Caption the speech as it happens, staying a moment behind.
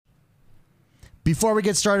Before we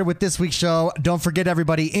get started with this week's show, don't forget,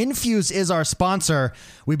 everybody, Infuse is our sponsor.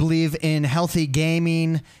 We believe in healthy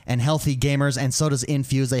gaming and healthy gamers, and so does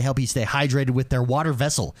Infuse. They help you stay hydrated with their water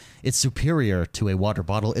vessel. It's superior to a water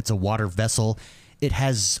bottle. It's a water vessel. It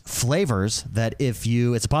has flavors that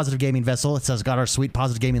it's a positive gaming vessel. It says got our sweet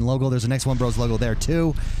positive gaming logo. There's an X1 Bros logo there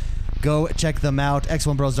too. Go check them out,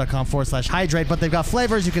 x1bros.com/hydrate. But they've got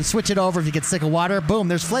flavors. You can switch it over if you get sick of water. Boom,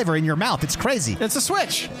 there's flavor in your mouth. It's crazy. It's a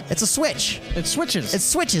switch. It's a switch. It switches. It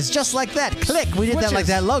switches just like that. Click. We did that like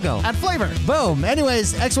that logo. Add flavor. Boom.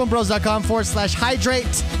 Anyways,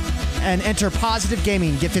 x1bros.com/hydrate and enter Positive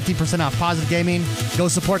Gaming. Get 50% off Positive Gaming. Go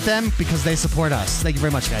support them because they support us. Thank you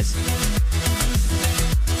very much, guys.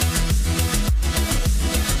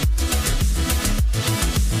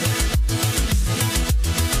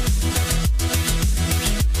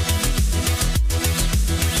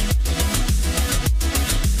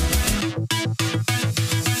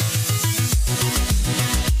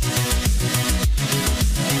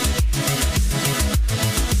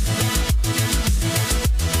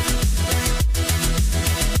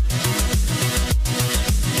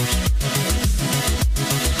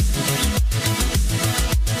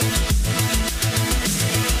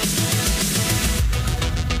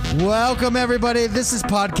 Welcome, everybody. This is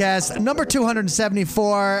podcast number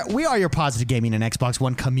 274. We are your Positive Gaming and Xbox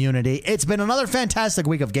One community. It's been another fantastic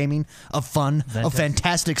week of gaming, of fun, of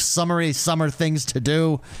fantastic summer things to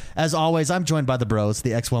do. As always, I'm joined by the bros,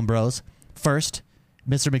 the X1 bros. First,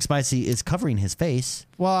 Mr. McSpicy is covering his face.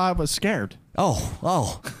 Well, I was scared.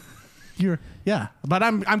 Oh. But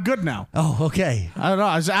I'm good now. Oh, okay. I don't know.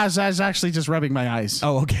 I was actually just rubbing my eyes.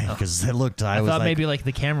 Oh, okay. Because it looked. I was thought like, maybe like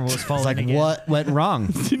the camera was falling. like, again. what went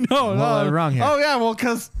wrong? No. What went wrong here? Oh yeah, well,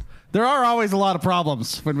 because there are always a lot of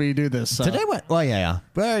problems when we do this. So. Today went. Well, yeah.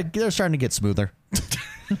 But they're starting to get smoother.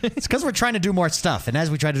 It's because we're trying to do more stuff, and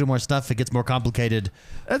as we try to do more stuff, it gets more complicated.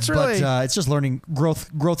 That's really. But it's just learning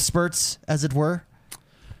growth spurts, as it were.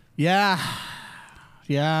 Yeah,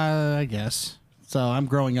 I guess. So I'm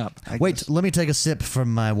growing up. Wait, let me take a sip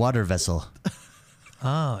from my water vessel.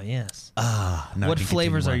 Oh yes. Now I What can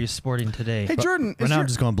flavors continue are on. you sporting today? Hey Jordan, Right now I'm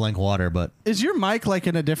just going blank water, but is your mic like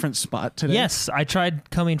in a different spot today? Yes, I tried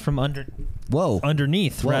coming from whoa.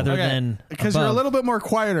 underneath Whoa. rather Okay. than Because you're a above. little bit more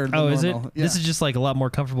quieter than Oh, is it? normal. Yeah. This is just like a lot more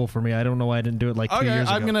comfortable for me. I don't know why I didn't do it like 2 Okay, years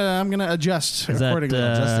ago. I'm gonna adjust Is that, accordingly.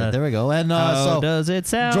 There we go. And How so does it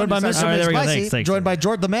sound? joined by All Mr. right, there we go. McSpicy, Thanks. joined by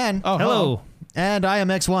Jord the Man. Oh, Hello. And I am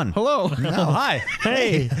X1. Hello. Oh, hi.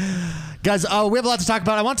 Hey. Guys, we have a lot to talk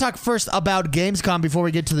about. I want to talk first about Gamescom before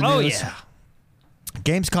we get to the Oh news. yeah.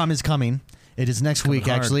 Gamescom is coming. It is next week,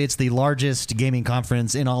 hard. actually. It's the largest gaming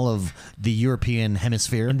conference in all of the European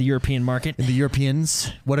hemisphere. In the European market. In the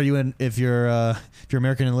Europeans. What are you in? If you're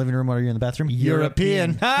American in the living room, what are you in the bathroom?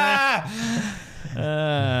 European.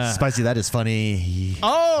 Spicy, that is funny.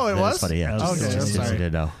 Oh, it That was is funny, yeah. Okay, Just- I'm just- sorry. I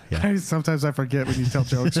didn't know. Yeah. Sometimes I forget when you tell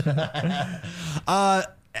jokes.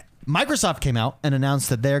 Microsoft came out and announced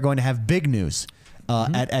that they're going to have big news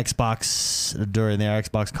at Xbox during their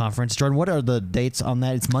Xbox conference. Jordan, what are the dates on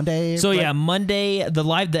that? It's Monday? So right? yeah, Monday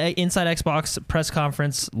the Inside Xbox press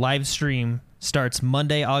conference live stream starts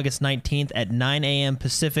Monday, August 19th at 9 a.m.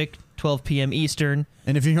 Pacific, 12 p.m. Eastern.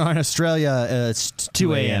 And if you're in Australia, it's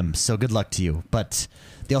 2 a.m. So good luck to you. But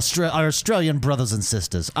our Australian brothers and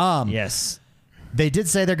sisters. Yes. They did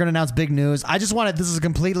say they're going to announce big news. I just wanted, this is a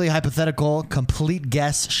completely hypothetical, complete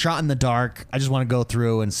guess, shot in the dark. I just want to go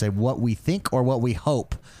through and say what we think or what we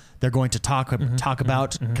hope they're going to talk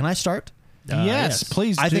about. Can I start? Yes,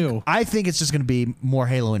 please I do. think it's just going to be more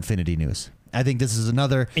Halo Infinity news. I think this is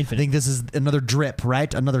another. Infinite. I think this is another drip,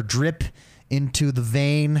 right? Another drip into the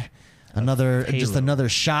vein. Just another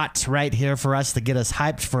shot right here for us to get us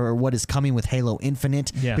hyped for what is coming with Halo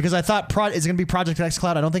Infinite. Yeah. Because I thought it's going to be Project X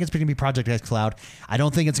Cloud. I don't think it's going to be Project X Cloud. I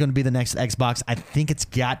don't think it's going to be the next Xbox. I think it's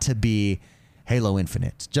got to be Halo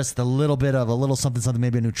Infinite. Just a little something,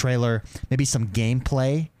 maybe a new trailer, maybe some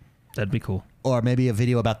gameplay, That'd be cool. or maybe a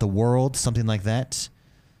video about the world, something like that.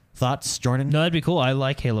 Thoughts, Jordan? No, that'd be cool. I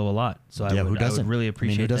like Halo a lot, so I who would doesn't? really I mean,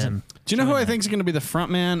 appreciate who doesn't? them. Do you know who showing I think is going to be the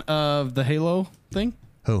front man of the Halo thing?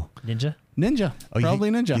 Who? Ninja? Ninja.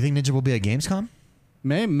 Probably Ninja. You think Ninja will be at Gamescom?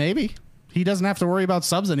 Maybe. He doesn't have to worry about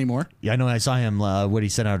subs anymore. Yeah, I know. I saw him. What he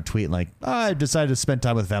sent out a tweet like, I decided to spend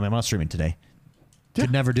time with family. I'm not streaming today. Yeah.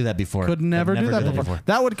 Could never do that before. Could never do that before.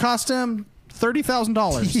 That would cost him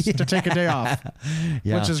 $30,000 to take a day off,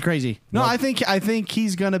 Yeah. which is crazy. No, Well- I think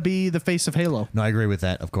he's going to be the face of Halo. No, I agree with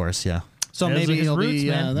that. Of course, yeah. So Those maybe are his he'll roots, be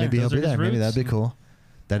man. there. Maybe he'll Those be are his there. Maybe roots. that'd be cool.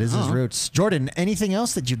 That is his roots. Jordan, anything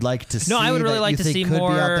else that you'd like to see? No, I would really that like you to think see could be out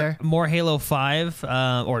more there? more Halo 5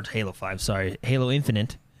 or Halo 5, sorry, Halo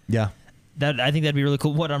Infinite. Yeah. I think that'd be really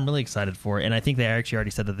cool. What I'm really excited for, and I think they actually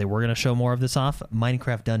already said that they were going to show more of this off,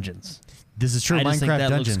 Minecraft Dungeons. This is true. I Minecraft just think that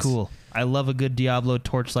Dungeons. looks cool. I love a good Diablo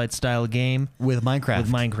Torchlight style game with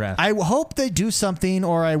Minecraft. I hope they do something,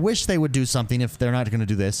 or I wish they would do something if they're not going to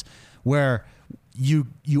do this, where you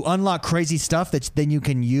unlock crazy stuff that then you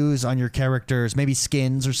can use on your characters, maybe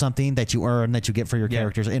skins or something that you earn that you get for your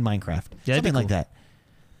characters in Minecraft. Yeah, something like that.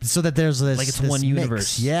 So that there's this, like it's this one mix.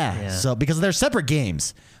 universe. Yeah. So because they're separate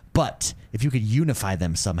games, but if you could unify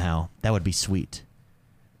them somehow, that would be sweet.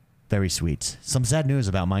 Very sweet. Some sad news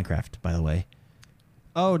about Minecraft, by the way.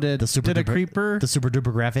 Oh, did a creeper? The super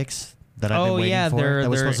duper graphics that I've been waiting for that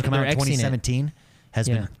was supposed to come out in 2017 has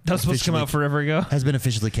been that was supposed to come out forever ago. Has been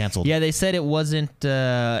officially canceled. Yeah, they said it wasn't.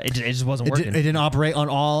 It just wasn't working. It didn't operate on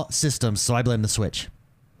all systems, so I blame the Switch.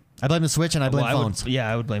 I blame the Switch and I blame phones.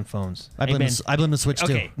 I would blame phones. I blame the Switch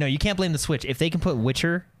too. Okay, no, you can't blame the Switch. If they can put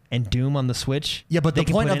Witcher and Doom on the Switch, yeah, but the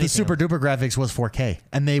point of the super else. duper graphics was 4K,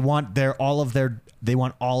 and they want all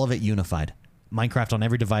of it unified. Minecraft on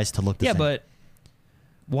every device to look the same. Yeah, but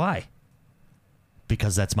why?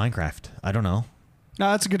 Because that's Minecraft. I don't know.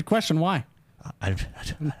 No, that's a good question. Why? I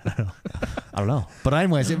don't know. But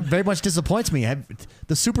anyways, it very much disappoints me.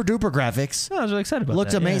 The super duper graphics I was really excited about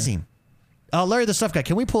looked that. amazing. Larry the Stuff Guy,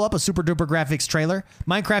 can we pull up a super duper graphics trailer?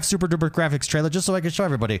 Minecraft super duper graphics trailer, just so I can show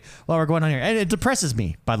everybody while we're going on here. And it depresses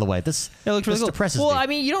me, by the way. It looks really cool. Depresses me. Well, I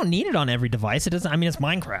mean, you don't need it on every device. It doesn't. I mean, it's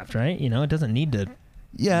Minecraft, right? You know, it doesn't need to.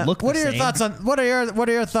 Yeah. Look what the are your same. thoughts on what are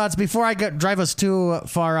your thoughts before I drive us too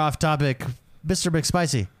far off topic, Mr.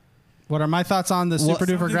 McSpicy? What are my thoughts on the super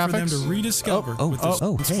duper Something for them graphics? to rediscover.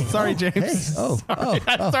 Hey. Sorry, James.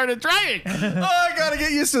 I started driving. I gotta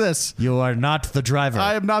get used to this. You are not the driver.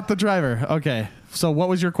 I am not the driver. Okay. So what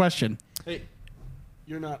was your question? Hey,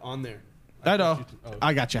 you're not on there. I know.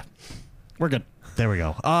 I gotcha. We're good. There we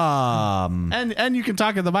go. And you can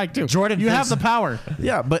talk in the mic too. Jordan you have thinks- the power.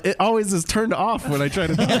 Yeah, but it always is turned off when I try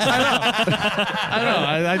to do it. I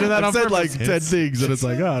know. I do that on I've said purpose. like 10 things, and it's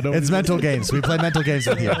like, oh, no. It's mental games. We play mental games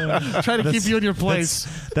with you. Try to keep you in your place.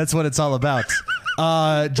 That's what it's all about.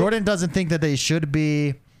 Jordan doesn't think that they should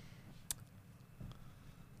be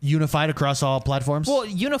unified across all platforms. Well,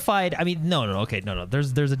 unified. I mean, no. Okay, no.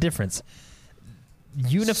 There's a difference.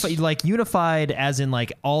 Unified, as in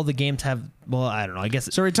like all the games have. Well, I don't know. I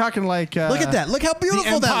guess. So we're talking like. Look at that. Look how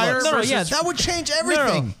beautiful that Empire looks. No, versus- yeah, That would change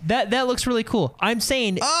everything. That looks really cool. I'm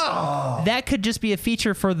saying that could just be a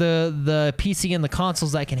feature for the PC and the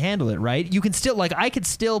consoles that can handle it, right? You can still I could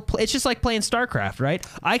still play. It's just like playing StarCraft, right?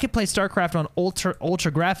 I could play StarCraft on ultra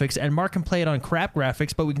graphics, and Mark can play it on crap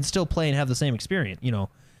graphics, but we can still play and have the same experience,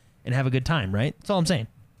 and have a good time, right? That's all I'm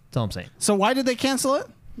saying. So why did they cancel it?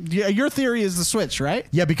 Yeah, your theory is the Switch, right?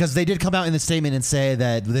 Yeah, because they did come out in the statement and say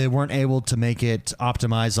that they weren't able to make it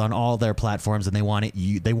optimized on all their platforms, and they want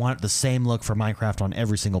the same look for Minecraft on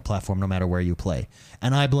every single platform, no matter where you play.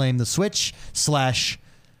 And I blame the Switch /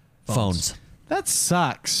 phones. That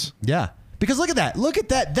sucks. Yeah. Because look at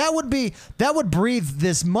that. That would breathe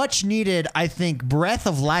this much needed, I think, breath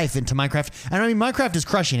of life into Minecraft. And I mean, Minecraft is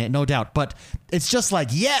crushing it, no doubt. But it's just like,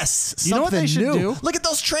 yes, You know what they should new. do? Look at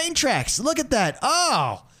those train tracks. Look at that.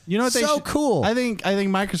 Oh, You know what they so should, cool. I think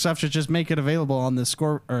Microsoft should just make it available on the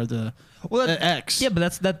Score or the X. Yeah,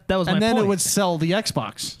 but that was my and then point. it would sell the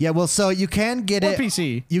Xbox Yeah, well, so you can get or it.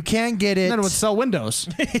 PC. You can get it. And then it would sell Windows.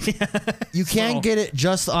 You can get it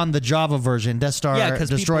just on the Java version. Death Star Yeah, 'cause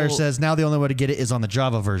Destroyer people- says now the only way to get it is on the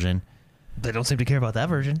Java version. They don't seem to care about that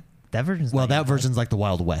version. That version's Well, not that unified. version's like the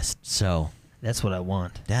Wild West. So That's what I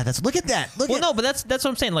want. yeah, look at that. Look Well, at no, but that's what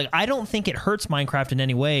I'm saying. Like, I don't think it hurts Minecraft in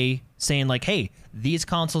any way. Saying like, hey, these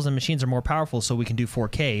consoles and machines are more powerful, so we can do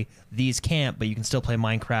 4K. These can't, but you can still play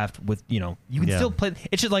Minecraft with you can Yeah. still play.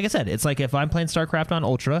 It's just like I said. It's like if I'm playing StarCraft on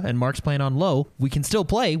Ultra and Mark's playing on Low, we can still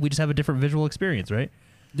play. We just have a different visual experience, right?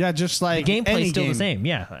 Yeah, just The like gameplay's any still game. the same.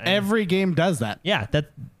 Yeah. Every game does that. Yeah.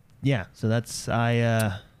 So that's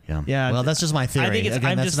Yeah. Well, that's just my theory. I think it's-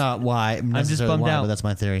 Again, I'm that's just- not why. I'm just necessarily bummed why, out. But that's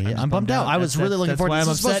my theory. I'm just I'm bummed bummed out. out. I was really looking That's forward. why This I'm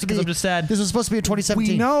was supposed upset, to be- 'cause I'm just sad. This was supposed to be in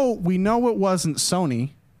 2017. We know it wasn't Sony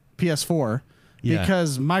PS4 Yeah.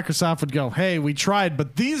 because Microsoft would go, "Hey, we tried,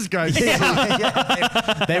 but these guys."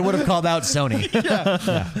 They would have called out Sony.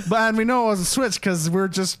 But and we know it wasn't Switch because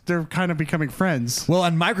they're kind of becoming friends. Well,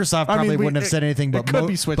 and Microsoft I mean, probably we- wouldn't have said anything, it but could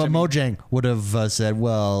be Switch, but I mean. Mojang would have said,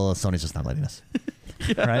 "Well, Sony's just not letting us."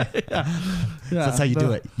 Right? That's how you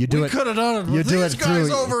do it. You do We it. could have done it You with do these it guys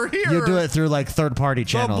through. over here. You do it through like third-party The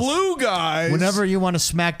channels. blue guys. Whenever you want to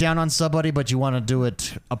smack down on somebody, but you want to do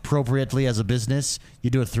it appropriately as a business, you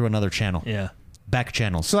do it through another channel. Yeah. Back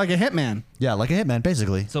channels. So like a Hitman. Yeah, like a Hitman,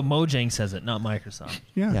 basically. So Mojang says it, not Microsoft.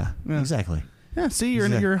 Yeah. Yeah, exactly. Yeah, see,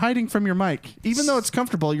 you're hiding from your mic. Even though it's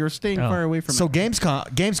comfortable, you're staying far away from So it.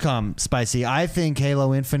 Gamescom, Spicy. I think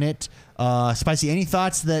Halo Infinite. Spicy, any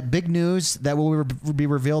thoughts that big news that will be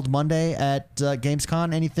revealed Monday at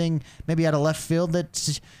Gamescom? Anything maybe out of left field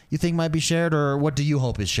that you think might be shared, or what do you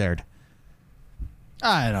hope is shared?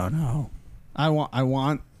 I don't know. I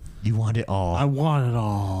want You want it all. I want it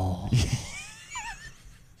all.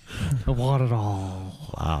 I want it all.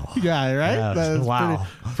 Wow. Yeah, right? Yeah, That's wow.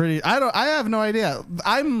 Pretty I have no idea.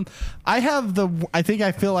 I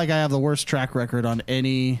feel like I have the worst track record on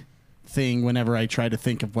anything whenever I try to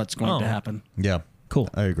think of what's going to happen. Yeah. Cool.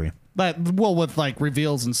 I agree. But with like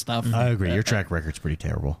reveals and stuff. I agree. Your track record's pretty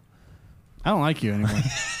terrible. I don't like you anymore.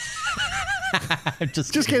 I'm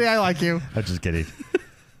just Just kidding, I like you. I'm just kidding.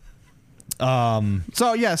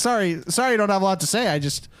 So yeah, sorry I don't have a lot to say.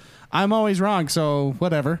 I'm always wrong, so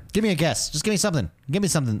whatever. Give me a guess. Just give me something. Give me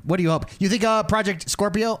something. What do you hope? You think Project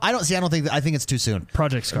Scorpio? I think it's too soon.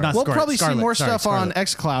 Project Scarlet. Not We'll Scarlet- probably see Scarlet. more Sorry, stuff Scarlet. on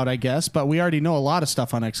xCloud, I guess, but we already know a lot of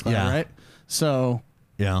stuff on xCloud, Yeah. right? So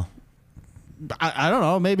Yeah. I don't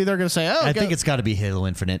know. Maybe they're going to say, "Oh, I think it's got to be Halo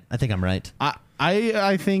Infinite. I think I'm right.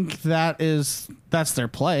 I think that's their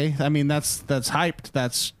play. I mean, that's hyped.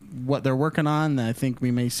 That's what they're working on. I think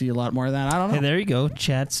we may see a lot more of that. I don't know. Hey, there you go.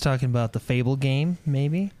 Chat's talking about the Fable game,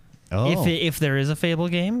 maybe. Oh. If there is a Fable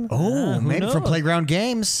game. Who Maybe from knows? Playground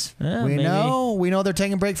Games. Yeah, we maybe. know. We know they're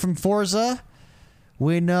taking a break from Forza.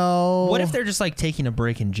 We know. What if they're just like taking a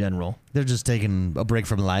break in general? they're just taking a break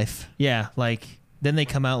from life? Yeah, like then they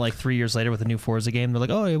come out like 3 years later with a new Forza game. They're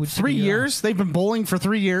like, oh, yeah, we just 3 years? They've been bowling for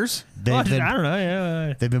 3 years. They've I been don't know.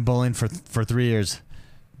 Yeah, they've been bowling for 3 years,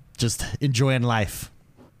 just enjoying life.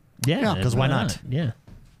 yeah. 'cause why not? Yeah.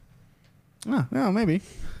 Oh, yeah, maybe.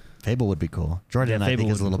 Fable would be cool. Jordan, Yeah, I Fable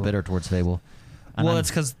think, is a would be little cool. bitter towards Fable. And Well, I'm-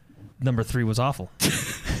 it's because number 3 was awful.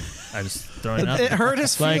 I just throwing it out. It there. hurt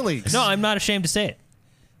his Like, feelings. no, I'm not ashamed to say it.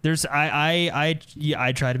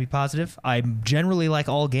 I try to be positive. I generally like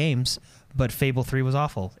all games, but Fable 3 was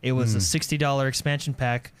awful. It was a $60 expansion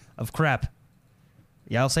pack of crap.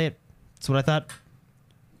 Yeah, I'll say it. That's what I thought.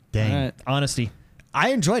 dang. All right. Honesty. I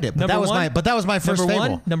enjoyed it, but Number that was one? my first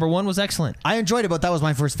Fable. Number one was excellent. I enjoyed it, but that was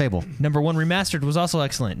my first Fable. Number 1 remastered was also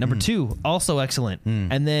excellent. Number 2 also excellent.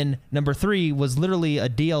 And then number 3 was literally a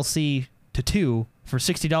DLC to 2 for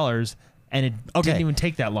 $60, and it Okay. didn't even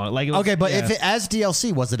take that long. Like it was, Okay, but yeah. if it as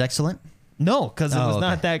DLC, was it excellent? no, because it was Oh,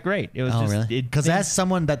 not okay. that great. It was Oh, just really? Because as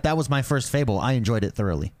someone that was my first Fable, I enjoyed it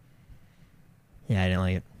thoroughly. yeah, I didn't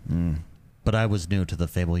like it. But I was new to the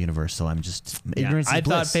Fable universe, so I'm just Yeah, ignorance is I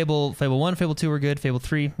thought bliss. Fable 1, Fable 2 were good. Fable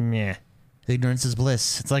 3, meh. Ignorance is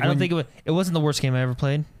bliss. It's like I don't when think it wasn't the worst game I ever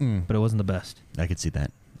played, but it wasn't the best. I could see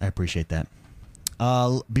that. I appreciate that.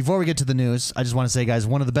 Before we get to the news, I just want to say, guys,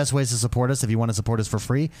 one of the best ways to support us, if you want to support us for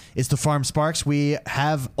free, is to farm Sparks. We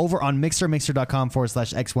have over on Mixer,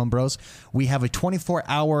 mixer.com/X1Bros, we have a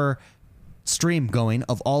 24-hour stream going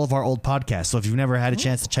of all of our old podcasts. So if you've never had a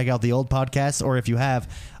chance to check out the old podcasts, or if you have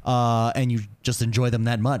and you just enjoy them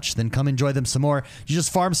that much, then come enjoy them some more. You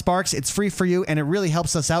just farm Sparks. It's free for you, and it really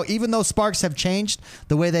helps us out. Even though Sparks have changed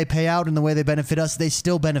the way they pay out and the way they benefit us, they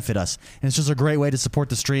still benefit us. And it's just a great way to support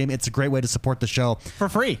the stream. It's a great way to support the show For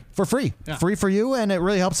free. for free. Free for you, and it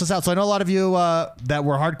really helps us out. So I know a lot of you that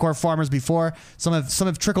were hardcore farmers before. Some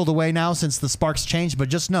have trickled away now since the Sparks changed, but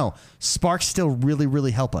just know Sparks still really,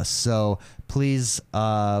 really help us. So please,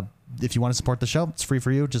 if you want to support the show, it's free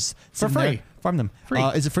for you. Just For sit in there, free. farm them. Free.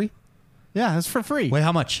 Is it free? Yeah, it's for free. Wait,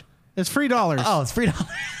 how much? It's $3. Oh, it's $3.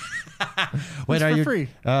 Wait, It's are for you?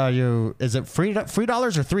 free. Is it free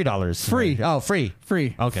dollars or $3? Free. Oh, free.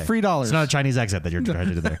 Free. Okay. $3. It's not a Chinese accent that you're trying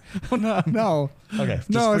to do there. No. Okay. Just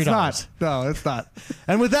No, it's $3. not. No, it's not.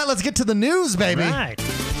 And with that, let's get to the news, baby. Right.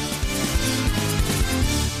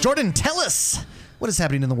 Jordan, tell us what is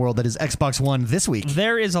happening in the world that is Xbox One this week.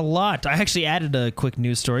 There is a lot. I actually added a quick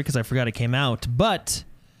news story because I forgot it came out, but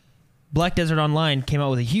Black Desert Online came out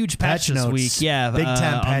with a huge patch this notes. week. Yeah, Big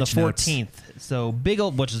time on the patch notes. 14th. So big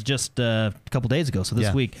old, which is just a couple days ago. So this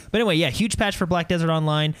Yeah. week. But anyway, yeah, huge patch for Black Desert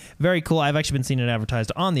Online. Very cool. I've actually been seeing it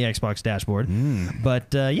advertised on the Xbox dashboard.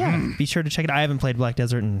 But yeah, be sure to check it. I haven't played Black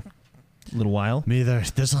Desert in a little while. Me either.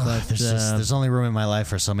 There's only room in my life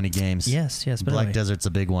for so many games. Yes, but Black anyway. Desert's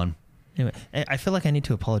a big one. Anyway, I feel like I need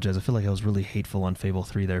to apologize. I feel like I was really hateful on Fable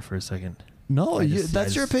 3 there for a second. No,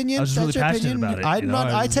 that's your opinion. I was That's really your passionate opinion. about it. I'm you know?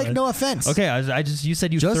 not. I take no offense. Okay, you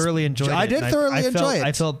said you Just- thoroughly enjoyed it. I did and thoroughly felt, enjoy it.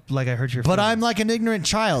 I felt like I hurt your But feelings. I'm like an ignorant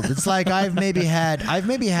child. It's like I've maybe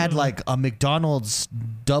had like a McDonald's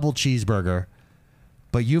double cheeseburger,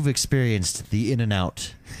 but you've experienced the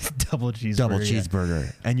In-N-Out double cheeseburger. double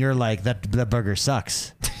cheeseburger, and you're like that burger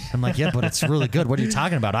sucks. I'm like, yeah, but it's really good. What are you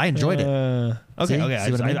talking about? I enjoyed it. Okay, See? okay.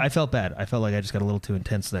 See what I mean? I felt bad. I felt like I just got a little too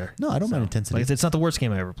intense there. No, I don't mind intensity. Like, it's not the worst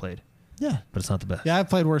game I ever played, Yeah. but it's not the best. Yeah, I've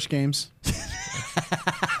played worse games.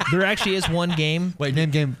 There actually is one game. Wait, name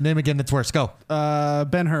a game that's worse. Go.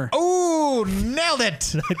 Ben-Hur. Oh, nailed it.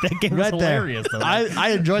 That game was Right there. hilarious, though. I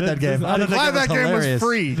enjoyed that game. I'm glad that game was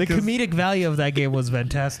free. The comedic value of that game was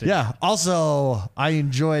fantastic. Yeah. Also, I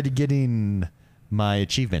enjoyed getting my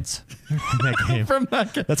achievements in that game. From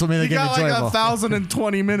that game. That's what made the You game got enjoyable. like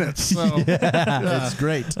 1,020 minutes. So. It's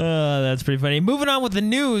great. That's pretty funny. Moving on with the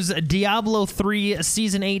news, Diablo 3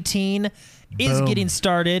 Season 18 is Boom. getting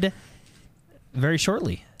started very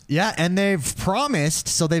shortly. Yeah, and they've promised,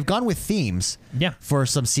 so they've gone with themes Yeah. for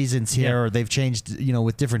some seasons here, Yeah. or they've changed,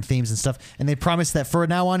 with different themes and stuff, and they promised that for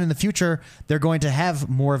now on in the future, they're going to have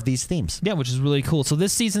more of these themes. Yeah, which is really cool. So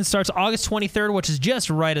this season starts August 23rd, which is just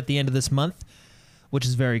right at the end of this month, which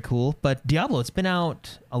is very cool. But Diablo, it's been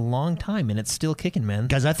out a long time, and it's still kicking, man.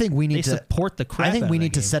 Guys, I think we need They to support the crap I think out we of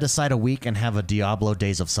need that to game. set aside a week and have a Diablo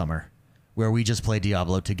Days of Summer, where we just play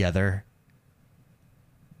Diablo together.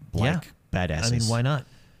 Like badasses. I mean, why not?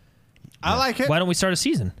 I like it. Why don't we start a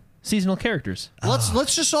season? Seasonal characters.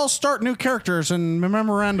 Let's just all start new characters in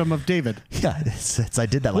memorandum of David. Yeah, I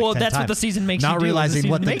did that like Well, 10 that's what times. the season makes Not you do. realizing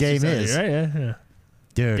what the makes you game say, is. Right? Yeah.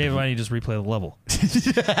 Dude. David, why don't you just replay the level?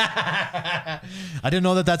 I didn't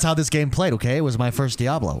know that that's how this game played, okay? It was my first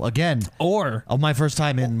Diablo. Again, Or my first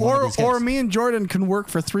time in one of these Or games. me and Jordan can work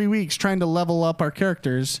for 3 weeks trying to level up our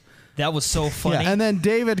characters, that was so funny. and then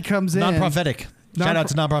David comes in. Non-prophetic. Shout out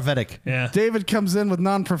to non-prophetic. Yeah. David comes in with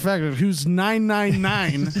non-perfected, who's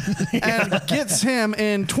 999, and gets him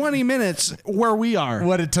in 20 minutes where we are.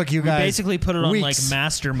 What it took you guys. Basically put it on like weeks.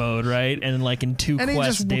 master mode, right? And like in 2 And he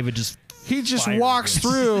quests, just- David just He just Fire. walks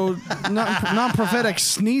through, non-prophetic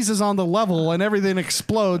sneezes on the level, and everything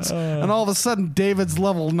explodes, and all of a sudden David's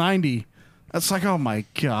level 90. That's like, oh my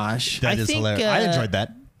gosh. That I is think, hilarious. I enjoyed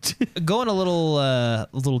that. going a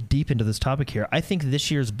little deep into this topic here. I think this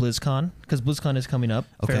year's BlizzCon, because BlizzCon is coming up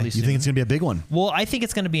Okay. fairly You soon. think it's going to be a big one? Well, I think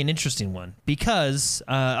it's going to be an interesting one because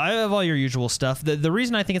I have all your usual stuff. The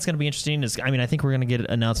reason I think it's going to be interesting is, I think we're going to get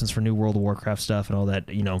announcements for new World of Warcraft stuff and all that,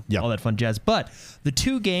 Yeah. all that fun jazz. But the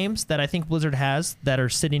 2 games that I think Blizzard has that are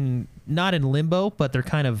sitting not in limbo, but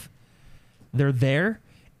they're there,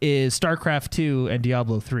 is StarCraft 2 and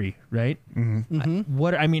Diablo 3, right?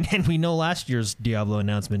 Mm-hmm. And we know last year's Diablo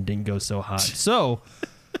announcement didn't go so hot. So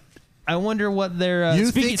I wonder what they're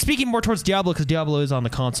speaking more towards Diablo, because Diablo is on the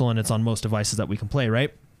console and it's on most devices that we can play,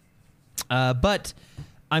 right? But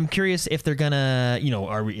I'm curious if they're gonna,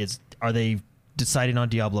 are they deciding on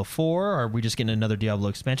Diablo 4, or are we just getting another Diablo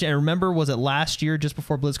expansion? And remember, was it last year, just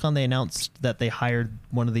before BlizzCon, they announced that they hired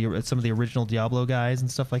some of the original Diablo guys and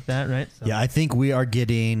stuff like that, right? So, Yeah, I think we are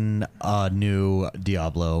getting a new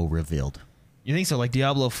Diablo revealed. you think so? Like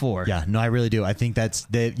Diablo 4? Yeah, no, I really do. I think that's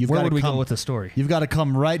you've Where got would to we come go with the story? You've got to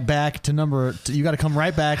come right back to you got to come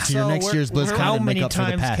right back to your next year's BlizzCon How and make many up for the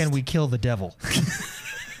times past. can we kill the devil?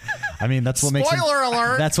 That's what makes him. Spoiler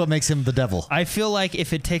alert! That's what makes him the devil. I feel like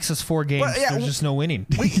if it takes us 4 games, Well, yeah, there's just no winning.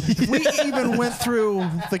 We even went through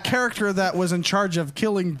the character that was in charge of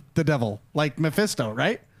killing the devil, like Mephisto,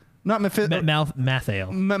 right? Not Mephisto.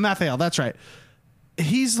 Mathael. Mathael, that's right.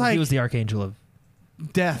 He's like He was the archangel of.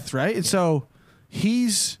 death, right? And so he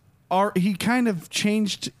kind of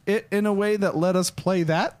changed it in a way that let us play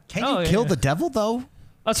that. Can Oh, you yeah, kill yeah. the devil though?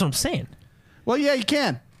 That's what I'm saying. Well, yeah, you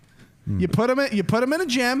can. You put him in a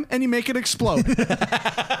gem and you make it explode.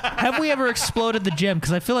 Have we ever exploded the gem?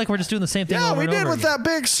 Because I feel like we're just doing the same thing. Yeah, over we and did over with again. that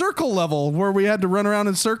big circle level where we had to run around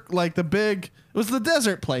in circle, like the big. It was the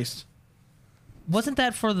desert place. Wasn't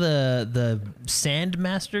that for the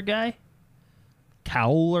Sandmaster guy?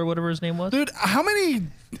 Cowl or whatever his name was. Dude, how many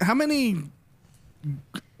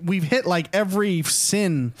we've hit like every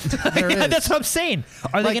sin there Yeah, is. that's what I'm saying.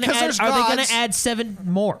 Are they Like, going 'cause to add? there's Are they going gods. to add 7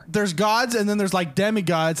 more? There's gods, and then there's like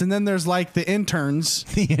demigods, and then there's like the interns.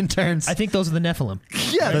 The interns. I think those are the Nephilim.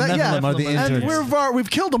 Yeah, The yeah. Nephilim are the And interns. we've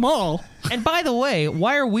killed them all. And by the way,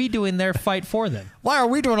 why are we doing their fight for them? Why are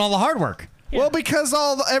we doing all the hard work? Well, because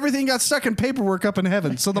everything got stuck in paperwork up in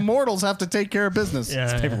heaven, so the mortals have to take care of business.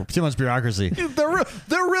 Too much bureaucracy. There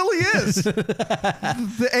really is.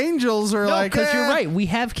 The angels are No, like, because you're right. We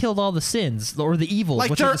have killed all the sins or the evils, Like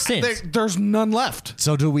which are the sins. there's none left.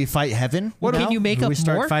 So do we fight heaven? Well, can now? you make do up we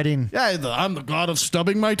start more? fighting? Yeah, I'm the god of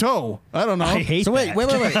stubbing my toe. I don't know. I hate So wait.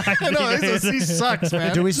 I know he sucks,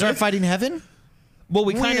 man. Do we start fighting heaven? Well,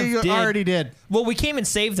 we kind We of did. already did. Well, we came and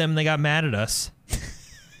saved them. And they got mad at us.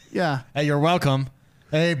 Yeah. Hey, you're welcome.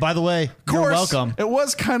 Hey, by the way, Of course, you're welcome. it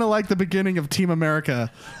was kind of like the beginning of Team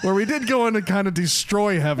America, where we did go in and kind of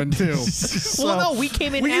destroy heaven too. Well, no, we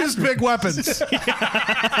came in We used after. big weapons.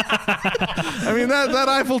 I mean, that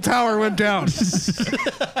Eiffel Tower went down,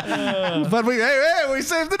 but we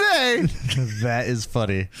saved the day. That is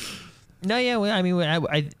funny. No, yeah.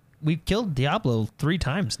 We've killed Diablo 3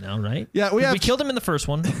 times now, right? Yeah, we 'Cause have- we killed him in the first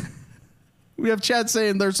one. We have Chad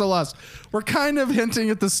saying they're so lost. We're kind of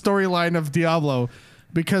hinting at the storyline of Diablo,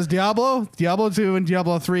 because Diablo 2, and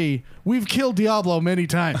Diablo 3, we've killed Diablo many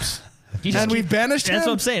times. You just And we've banished him. That's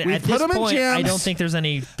what I'm saying. We've At put this him in point, I jams. don't think there's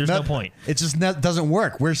no point. It just doesn't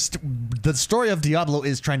work. The story of Diablo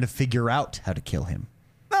is trying to figure out how to kill him.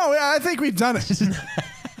 No, I think we've done it.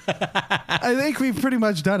 I think we've pretty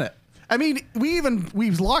much done it. I mean,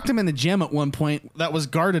 we've locked him in the gem at one point that was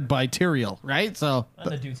guarded by Tyrael, right? So, On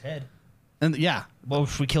the dude's head. and yeah, Well,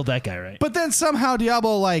 we killed that guy, right? but then somehow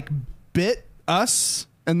Diablo like bit us,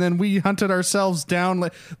 and then we hunted ourselves down.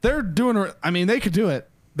 Like they're doing. I mean, they could do it.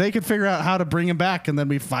 They could figure out how to bring him back, and then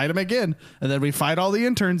we fight him again, and then we fight all the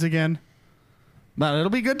interns again. But it'll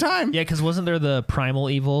be a good time. Yeah, because wasn't there the primal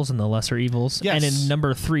evils and the lesser evils? Yes. And in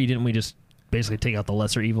number 3, didn't we just basically take out the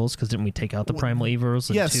lesser evils? Because didn't we take out the primal evils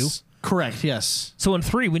in 2? Yes. Correct. Yes. So in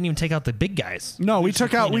 3, we didn't even take out the big guys. No, we just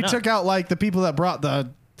took out. cleaned We it took out like the people that brought the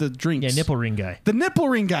drinks. Yeah, nipple ring guy. The nipple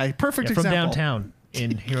ring guy. Perfect Yeah, from example. downtown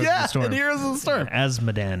in Heroes of Yeah, the Storm. in Heroes of the Storm.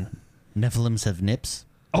 Asmodan. Nephilims have nips.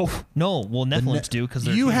 Oh, no. Well, Nephilims do because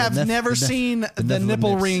they're... You have the never seen the Nephilim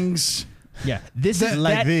nipple nips. rings. Yeah. This is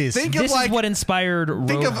Like that, these. Think This of like is what inspired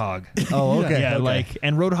think of- Roadhog. Oh, okay. Yeah, okay. like...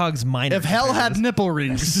 And Roadhog's minor. if hell had compared nipple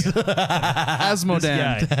rings. to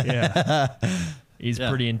Asmodan. this guy. Yeah. He's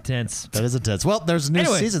pretty intense. That is intense. Well, there's new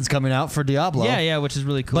Anyway. seasons coming out for Diablo. Yeah, yeah, which is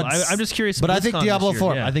really cool. I'm just curious. But I think BlizzCon Diablo this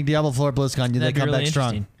 4. year, yeah. I think Diablo 4 BlizzCon, they That'd be come really back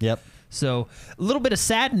strong. interesting. Yep. So, a little bit of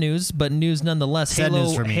sad news, but news nonetheless. Sad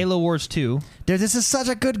news for me. Halo Wars 2. Dude, this is such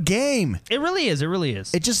a good game. It really is. It really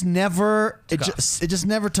is. It just never it off. just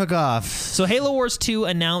never took off. So Halo Wars 2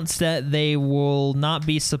 announced that they will not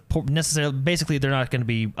be necessarily. Basically, they're not going to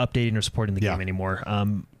be updating or supporting the Yeah. game anymore.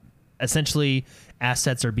 Essentially,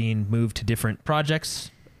 assets are being moved to different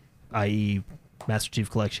projects, i.e., Master Chief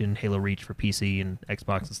Collection, Halo Reach for PC and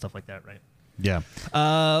Xbox and stuff like that, right? Yeah.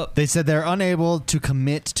 They said they're unable to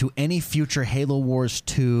commit to any future Halo Wars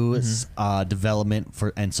 2's development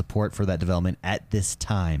for and support for that development at this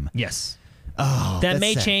time. Yes. Oh, That that's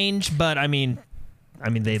may sad. change, but I mean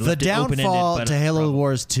they The left it open-ended. downfall But to Halo probably-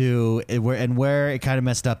 Wars 2 where it kind of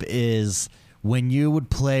messed up is when you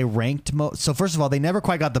would play ranked mode. So first of all, they never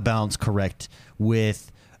quite got the balance correct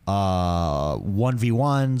with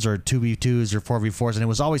 1v1s or 2v2s or 4v4s, and it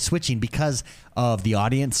was always switching because of the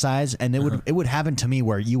audience size, and it would happen to me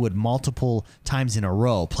where you would multiple times in a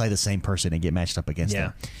row play the same person and get matched up against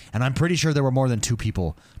them. And I'm pretty sure there were more than 2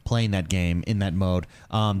 people playing that game in that mode.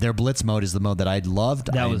 Their Blitz mode is the mode that I loved.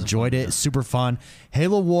 That I was enjoyed fun, it. yeah. Super fun.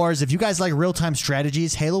 Halo Wars, if you guys like real-time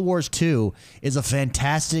strategies, Halo Wars 2 is a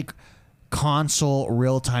fantastic console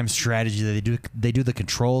real-time strategy that they do the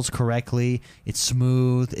controls correctly. It's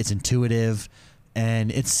smooth, it's intuitive,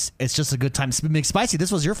 and it's just a good time. McSpicy,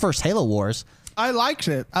 this was your first Halo Wars. I liked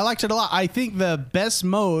it. I liked it a lot. I think the best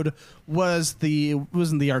mode wasn't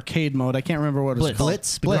the arcade mode. I can't remember what it was called.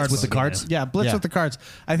 Blitz with the cards. Yeah, Blitz with the cards.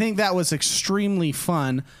 I think that was extremely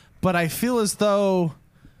fun, but I feel as though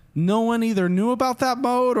no one either knew about that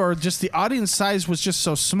mode or just the audience size was just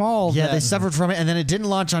so small. Yeah, that they suffered from it, and then it didn't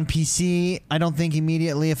launch on PC, I don't think,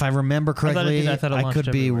 immediately, if I remember correctly. I thought it I launched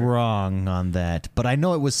could be everywhere. wrong on that, but I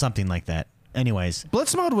know it was something like that. Anyways,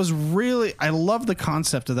 Blitz mode was really. I love the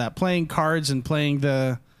concept of that, playing cards and playing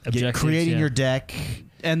the. Objectives, creating yeah. your deck.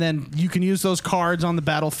 And then you can use those cards on the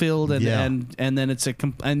battlefield, and Yeah. and then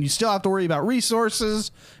and you still have to worry about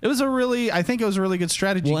resources. It was I think it was a really good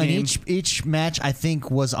strategy Well, and game. each match I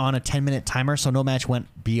think was on a 10-minute timer, so no match went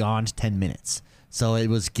beyond 10 minutes. So it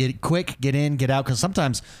was get in, get out. Because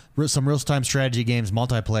sometimes some real-time strategy games,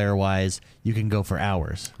 multiplayer-wise, you can go for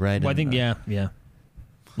hours, right? Well, I And, think yeah.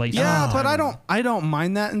 Like Yeah, but I don't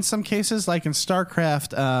mind that in some cases. Like in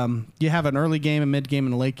StarCraft, you have an early game, a mid game,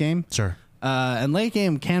 and a late game. Sure. And late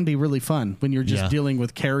game can be really fun when you're just Yeah. dealing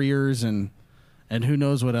with carriers and who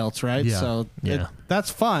knows what else, right? Yeah. So Yeah. that's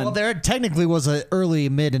fun. Well, there technically was an early,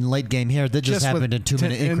 mid, and late game here that just happened in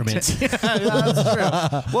 2-minute increments. yeah, that's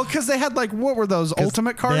true. Well, because they had what were those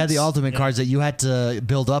ultimate cards? They had the ultimate cards that you had to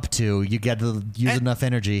build up to. You get to use enough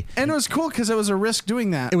energy. and it was cool because it was a risk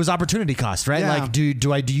doing that. It was opportunity cost, right? Yeah. Like,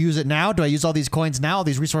 do I use it now? Do I use all these coins now, all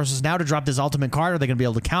these resources now to drop this ultimate card? Are they going to be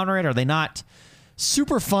able to counter it? Are they not?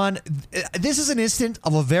 Super fun. This is an instant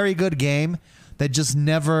of a very good game that just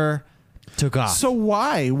never took off. So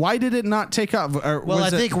why? Why did it not take off? Or well, I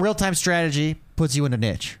was it- think real-time strategy puts you in a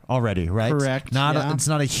niche already, right? Correct, Not yeah. it's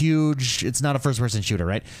not a first-person shooter,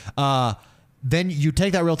 right? Then you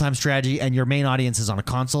take that real-time strategy and your main audience is on a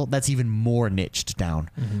console. That's even more niched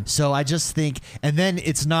down. So I just think, and then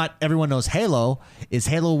it's not everyone knows Halo. Is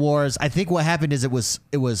Halo Wars? I think what happened is it was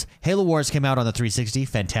Halo Wars came out on the 360,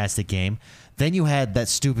 fantastic game. Then you had that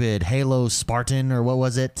stupid Halo Spartan or what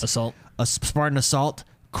was it? Assault. A Spartan Assault,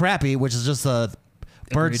 crappy, which is just a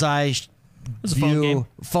bird's eye was a phone view game.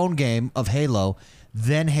 phone game of Halo.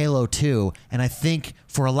 Then Halo 2, and I think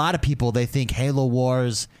for a lot of people, they think Halo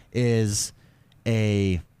Wars is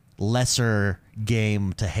a lesser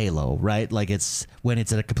game to Halo, right? Like it's when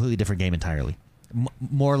it's a completely different game entirely.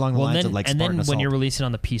 More along the lines of like and Spartan then Assault. when you're releasing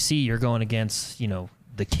on the PC, you're going against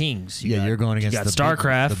the kings. Yeah, you're going against you got the big-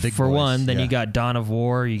 StarCraft the big for boys, one. Then yeah. you got Dawn of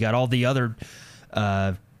War. You got all the other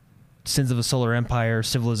Sins of a Solar Empire,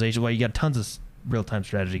 Civilization. Well, you got tons of real time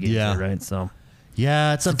strategy games, Yeah. there, right? So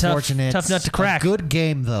yeah, it's a tough- unfortunate. tough nut to crack. A good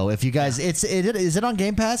game though. If you guys, is it on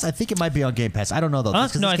Game Pass? I think it might be on Game Pass. I don't know though.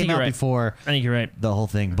 Because no, I this think came you're out right. before I think you're right. the whole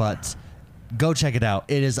thing, but go check it out.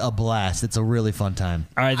 It is a blast. It's a really fun time.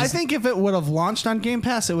 All right, I think if it would have launched on Game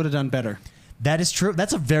Pass, it would have done better. That is true.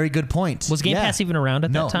 That's a very good point. was Game Yeah. Pass even around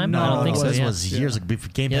at No, that time? No, I don't think so. This Yeah, was years ago.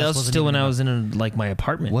 Game yeah, Pass that was wasn't still even when I was in my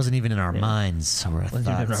apartment. wasn't even in our minds. Or our Wasn't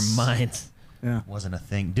even in our thoughts. minds. Yeah. Wasn't a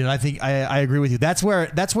thing, dude. I think I agree with you. That's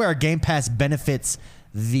where our Game Pass benefits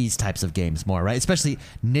these types of games more, right? Especially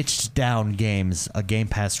niched down games. A Game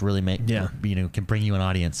Pass really can bring you an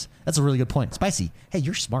audience. That's a really good point. Spicy. Hey,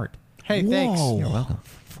 you're smart. Hey, thanks. You're welcome.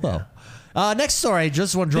 Whoa. Next story,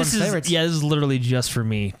 just one of Jordan's favorites. This is literally just for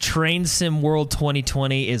me. Train Sim World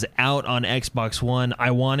 2020 is out on Xbox One.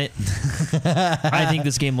 I want it. I think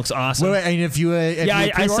this game looks awesome. Wait, and if you I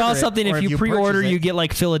saw pre-order it, something. or If you pre-order, purchase it- you get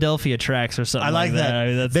like Philadelphia tracks or something. I like that. I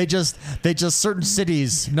mean, that's, They just certain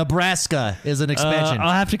cities. Nebraska is an expansion.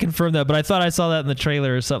 I'll have to confirm that, but I thought I saw that in the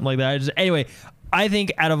trailer or something like that. Anyway, I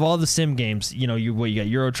think out of all the sim games, you got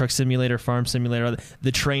Euro Truck Simulator, Farm Simulator,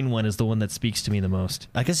 the train one is the one that speaks to me the most.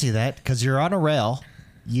 I can see that because you're on a rail.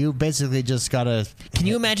 You basically just gotta. Can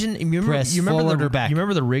you imagine? Press forward or back. You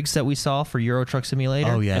remember the rigs that we saw for Euro Truck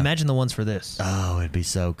Simulator? Oh, yeah. Imagine the ones for this. Oh, it'd be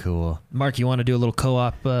so cool. Mark, you want to do a little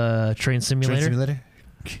co-op train simulator? Train simulator.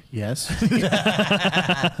 Yes.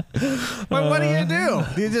 But what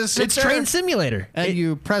do? You just sit It's there train simulator. and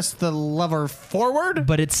you press the lever forward.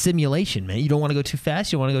 But it's simulation, man. You don't want to go too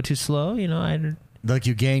fast. You want to go too slow. Like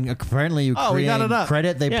you gain. Apparently, you Oh, we got it up.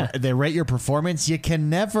 credit. They Yeah. they rate your performance. You can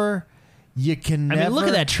never. I mean, look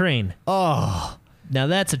at that train. Oh, Now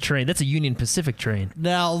that's a train. That's a Union Pacific train.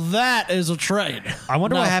 Now that is a train. I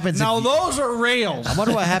wonder what happens. Now if you, those are rails. I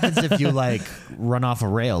wonder what happens if you like run off a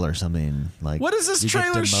rail or something. Like What does this you get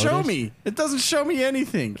trailer show demoted? me? It doesn't show me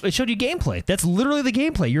anything. It showed you gameplay. That's literally the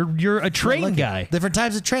gameplay. You're a train Look, guy. Different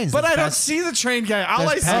types of trains. But There's I don't fast- see the train guy. All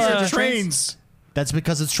I There's see passenger are trains. trains. That's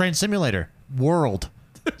because it's Train Simulator World.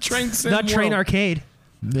 Train sim Not train world. arcade.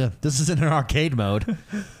 Yeah, this is in an arcade mode.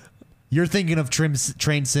 You're thinking of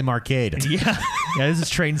Train Sim Arcade, Yeah, this is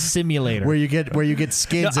train simulator. where you get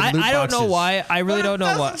skins and loot I don't know boxes. why. I really But don't it know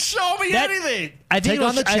doesn't why. show me That- anything. I think Take it'll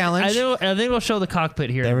on the sh- I- challenge. I think it'll show the cockpit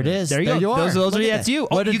here. There it is. There you There go. you are. Those Look at that's that. you.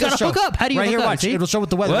 What Oh, did you it got to show? hook up. How do you right hook here, up? watch. See? It'll show with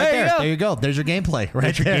the weather right There you there. go. There you go. There's your gameplay right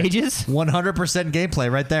There's your there. gauges. 100%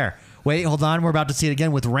 gameplay right there. Wait, hold on. We're about to see it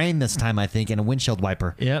again with rain this time, I think, and a windshield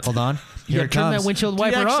wiper. Yep. Hold on. You Here got it to turn comes. that windshield Do you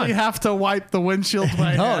wiper actually on. have to wipe the windshield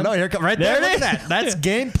by hand? No, here it comes. Right There there. it Look at is. that. That's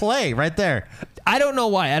gameplay right there. I don't know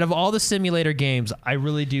why. Out of all the simulator games, I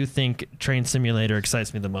really do think Train Simulator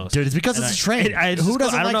excites me the most. Dude, it's because And it's a train. it's Who just doesn't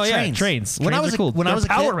cool. I don't like know, trains? Yeah, trains. When I Trains was are a- cool. when I They're was a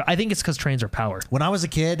kid- power. I think it's because trains are power. When I was a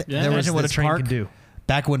kid, there was Imagine what a this train park, can do.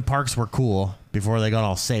 back when parks were cool, before they got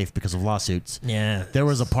all safe because of lawsuits. Yeah. There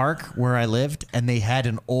was a park where I lived, and they had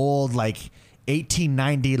an old, like,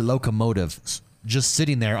 1890 locomotive just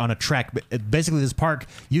sitting there on a track. Basically, this park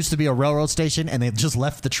used to be a railroad station, and they just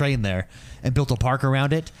left the train there and built a park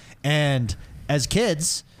around it. And as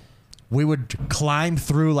kids, we would climb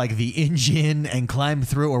through like the engine and climb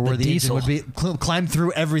through, or where the engine diesel. would be, climb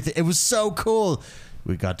through everything. It was so cool.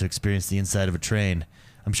 We got to experience the inside of a train.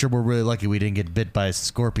 I'm sure we're really lucky we didn't get bit by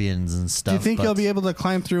scorpions and stuff. Do you think but- you'll be able to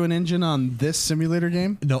climb through an engine on this simulator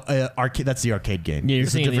game? No, arcade. That's the arcade game. Yeah, you're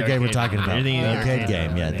It's a thinking different the game we're arcade talking game. about. You're thinking the Arcade arcade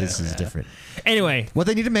game. Yeah, game. this Yeah. is different. Anyway, What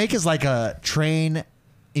they need to make is like a train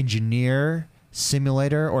engineer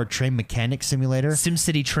simulator or train mechanic simulator.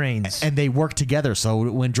 SimCity Trains. And they work together. So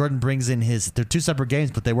when Jordan brings in they're two separate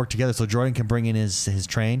games, but they work together. So Jordan can bring in his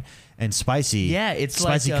train, and Spicy. Yeah, it's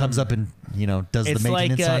Spicy like, comes up and does the it's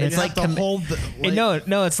maintenance like, on it. it's like hold the,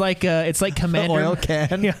 no, it's like Commander. oil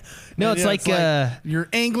can. Yeah. No, it's like you're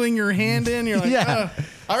angling your hand in. You're like, Yeah.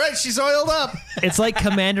 all right, she's oiled up. it's like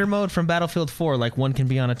Commander mode from Battlefield 4. Like one can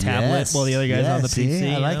be on a tablet Yes. while the other guy's Yeah, on the see,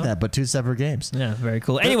 PC. I like you know? that, but two separate games. Yeah, very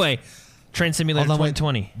cool. Anyway, Train Simulator Hold on, wait.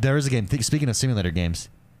 2020. There is a game. Speaking of simulator games,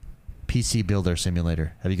 PC Builder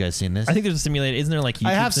Simulator. Have you guys seen this? I think there's a simulator. Isn't there like YouTube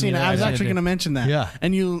I have seen it. simulator? I was I've seen actually it going to mention that. Yeah.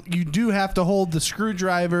 And you do have to hold the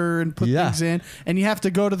screwdriver and put Yeah. things in, and you have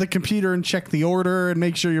to go to the computer and check the order and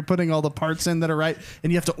make sure you're putting all the parts in that are right,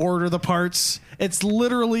 and you have to order the parts. It's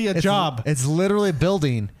literally a job. It's literally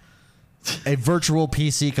building a virtual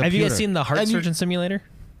PC computer. Have you guys seen the Heart And you- Surgeon Simulator?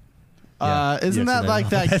 Yeah. Isn't Yes, that like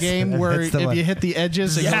that that's- game where that's if the one. you hit the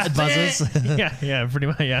edges, it Yeah. goes- buzzes? yeah, pretty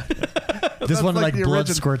much. Yeah, This one like like the blood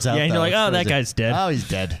origin- squirts out. yeah. And you're though. like, It's oh, that crazy. guy's dead. Oh, he's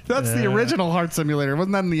dead. That's the original Heart Simulator.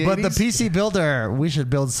 Wasn't that in the 80s? But the PC Builder, we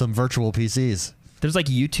should build some virtual PCs. There's like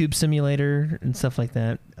YouTube Simulator and stuff like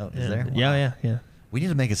that. Oh, is there? Yeah. We need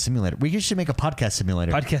to make a simulator. We should make a podcast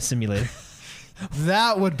simulator Podcast Simulator.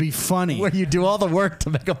 That would be funny. where you do all the work to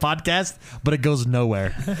make a podcast, but it goes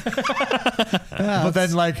nowhere. But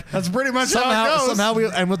then, like, That's pretty much how it goes. somehow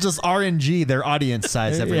we'll just RNG their audience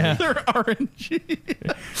size every Yeah. week. They're RNG.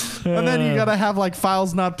 And then you gotta have like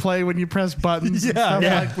files not play when you press buttons. and Yeah. stuff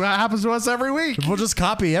Yeah. like that happens to us every week. We'll just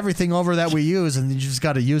copy everything over that we use, and you just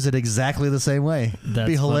got to use it exactly the same way. It'd That's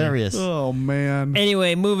be funny. hilarious. Oh man.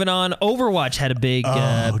 Anyway, moving on. Overwatch had a big new-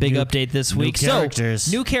 update this new week. characters.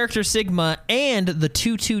 So, new character Sigma and the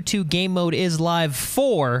 222 game mode is live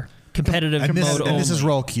for competitive And mode this is only.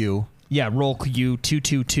 roll queue. Yeah, roll Q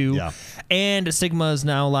 222. Yeah. And Sigma is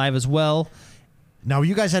now live as well. Now,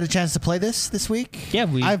 you guys had a chance to play this week? Yeah,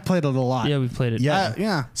 I've played it a lot. we played it. Yeah.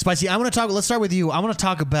 Yeah. Spicy, I want to talk. Let's start with you. I want to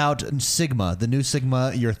talk about Sigma, the new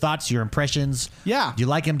Sigma. Your thoughts, your impressions. Yeah. Do you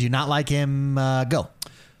like him? Do you not like him? Go.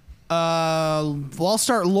 Well, I'll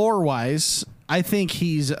start lore wise. I think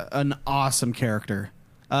he's an awesome character.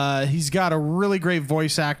 He's got a really great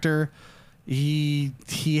voice actor. He's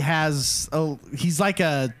like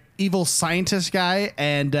a evil scientist guy,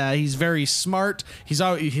 and he's very smart.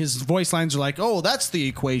 His voice lines are like, "Oh, that's the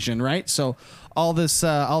equation, right?" So all the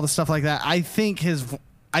stuff like that. I think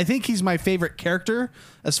he's my favorite character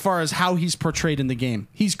as far as how he's portrayed in the game.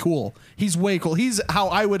 He's cool. He's way cool. He's how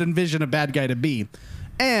I would envision a bad guy to be.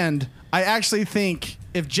 And I actually think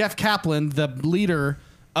if Jeff Kaplan, the leader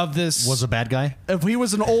of this, Was a bad guy? if he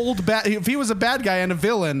was if he was a bad guy and a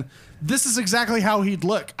villain, this is exactly how he'd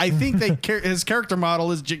look. I think his character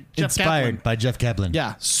model is Jeff Kaplan. Inspired by Jeff Kaplan.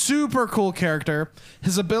 Yeah, super cool character.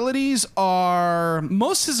 His abilities I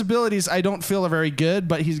don't feel are very good,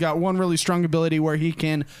 but he's got one really strong ability where he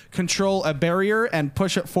can control a barrier and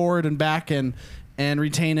push it forward and back and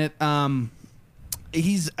retain it.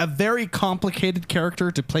 He's a very complicated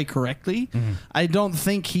character to play correctly. I don't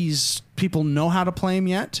think people know how to play him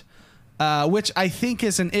yet, which I think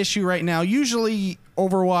is an issue right now. Usually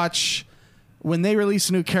Overwatch, when they release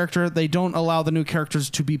a new character, they don't allow the new characters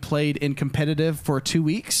to be played in competitive for 2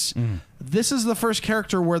 weeks. This is the first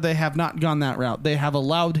character where they have not gone that route. They have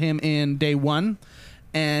allowed him in day one,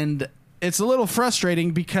 and it's a little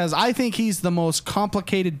frustrating because I think he's the most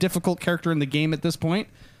complicated, difficult character in the game at this point,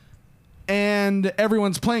 and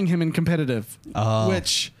everyone's playing him in competitive,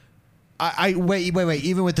 which I Wait.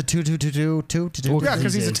 Even with the 2-2-2-2-2-2. yeah,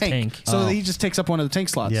 because He's he's a a tank, tank. so he just takes up one of the tank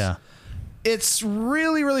slots. Yeah. It's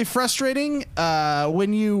really, really frustrating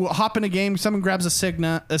when you hop in a game, someone grabs a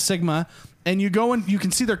Sigma, and you go in, you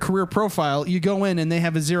can see their career profile. You go in, and they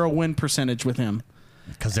have a 0 win percentage with him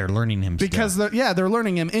Because they're learning him. because still. they're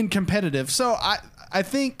learning him in competitive. So I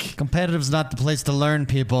think Competitive's not the place to learn,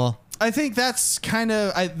 people. that's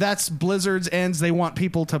that's Blizzard's ends. They want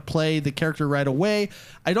people to play the character right away.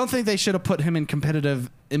 I don't think they should have put him in competitive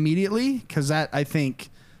immediately because that I think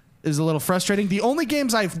is a little frustrating. The only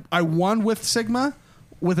games I won with a Sigma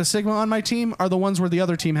on my team are the ones where the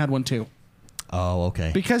other team had one too. Oh,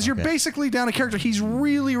 okay. Because you're Okay. basically down a character. He's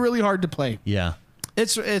really, really hard to play. Yeah.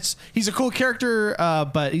 He's a cool character,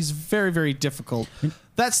 but he's very, very difficult.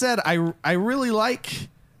 That said, I really like.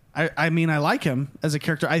 I mean, I like him as a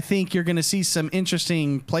character. I think you're going to see some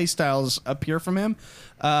interesting play styles appear from him.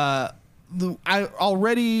 We're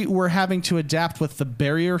having to adapt with the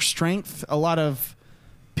barrier strength. A lot of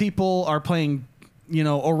people are playing,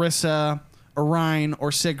 Orisa, Orion,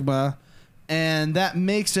 or Sigma, and that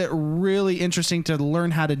makes it really interesting to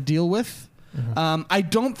learn how to deal with. I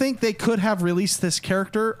don't think they could have released this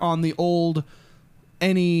character on the old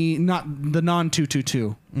not the non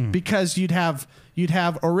 222 because you'd have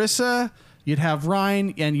Orisa, you'd have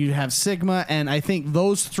Rhine, and you'd have Sigma, and I think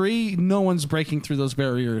those three, no one's breaking through those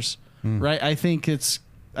barriers, right? I think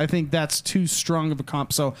that's too strong of a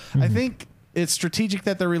comp. So I think it's strategic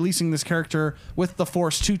that they're releasing this character with the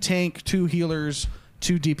Force 2 tank, 2 healers,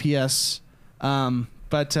 2 DPS.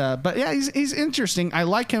 But yeah, he's interesting. I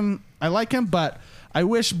like him, but I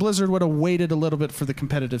wish Blizzard would have waited a little bit for the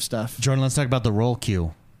competitive stuff. Jordan, let's talk about the roll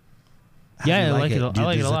queue. How do Yeah, you I like it. Do- I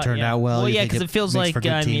like it a does lot. turn yeah. out well? Well, You yeah, think because it feels makes like for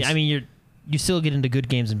good teams? you still get into good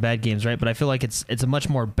games and bad games, right? But I feel like it's a much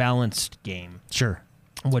more balanced game, Sure.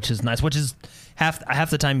 which is nice. Which is half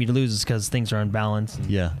the time you lose is because things are unbalanced and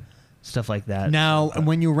Yeah. stuff like that. Now,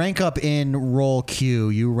 when you rank up in roll queue,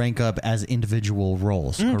 you rank up as individual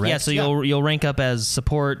roles, correct? Yeah, so you'll rank up as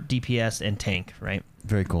support, DPS, and tank, right?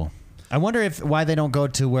 Very cool. I wonder why they don't go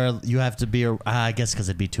to where you have to be. I guess because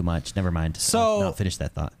it'd be too much. Never mind. So- I'll finish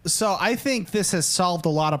that thought. So I think this has solved a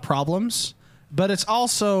lot of problems, but it's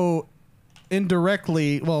also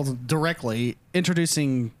directly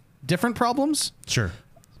introducing different problems. Sure.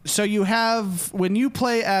 So you have, when you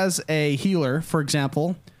play as a healer, for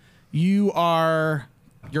example, you're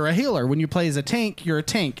a healer. When you play as a tank, you're a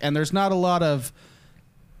tank, and there's not a lot of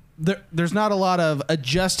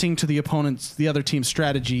adjusting to the other team's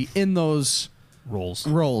strategy in those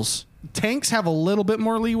roles. Tanks have a little bit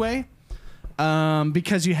more leeway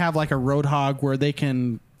because you have like a Roadhog where they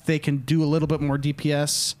can do a little bit more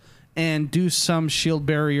DPS and do some shield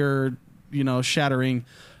barrier, shattering,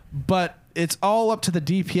 but it's all up to the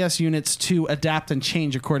DPS units to adapt and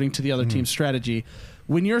change according to the other team's strategy.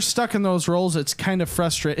 When you're stuck in those roles, it's kind of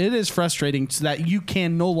frustrating. It is frustrating so that you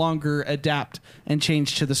can no longer adapt and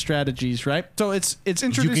change to the strategies, right? So it's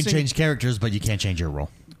introducing. You can change characters, but you can't change your role.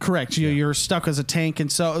 Correct. You're stuck as a tank, and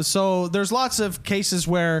so there's lots of cases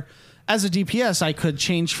where, as a DPS, I could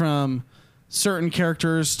change from certain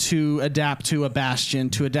characters to adapt to a Bastion,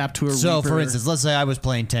 to adapt to a So, Reaper. for instance, let's say I was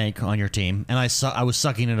playing tank on your team, and I was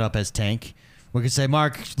sucking it up as tank. We could say,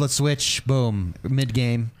 Mark, let's switch. Boom, mid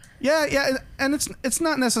game. Yeah, and it's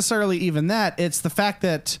not necessarily even that. It's the fact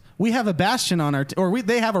that we have a Bastion on our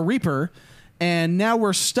they have a Reaper, and now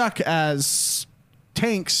we're stuck as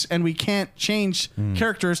tanks, and we can't change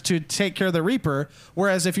characters to take care of the Reaper.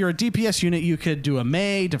 Whereas if you're a DPS unit, you could do a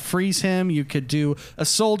Mei to freeze him. You could do a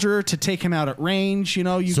soldier to take him out at range.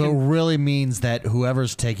 So it really means that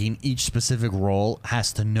whoever's taking each specific role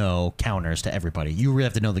has to know counters to everybody. You really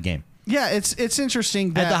have to know the game. Yeah, it's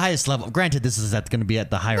interesting that At the highest level. Granted, this is going to be at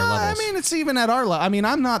the higher levels. I mean, it's even at our level. I mean,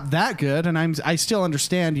 I'm not that good, and I still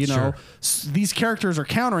understand. Sure. These characters are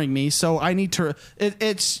countering me, so I need to.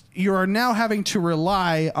 You are now having to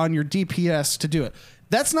rely on your DPS to do it.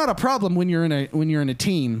 That's not a problem when you're in a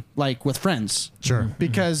team, like with friends. Sure.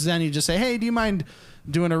 Because then you just say, "Hey, do you mind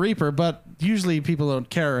doing a Reaper?" But usually people don't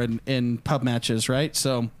care in pub matches, right?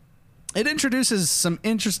 So it introduces some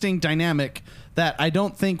interesting dynamic that I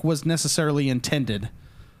don't think was necessarily intended.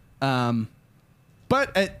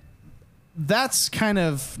 But that's kind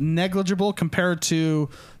of negligible compared to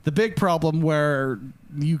the big problem where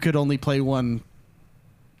you could only play one,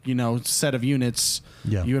 set of units.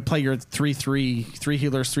 Yeah. You would play your 3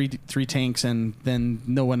 healers, three tanks, and then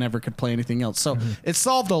no one ever could play anything else. So it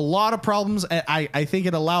solved a lot of problems. I think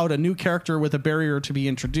it allowed a new character with a barrier to be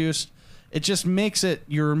introduced. It just makes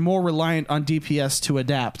you're more reliant on DPS to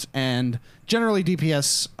adapt, and generally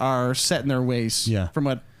DPS are set in their ways. Yeah. From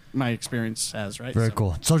what my experience has, right? Very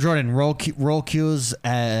cool. So Jordan, roll queues.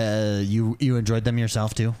 You enjoyed them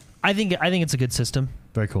yourself too. I think it's a good system.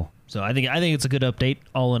 Very cool. So I think it's a good update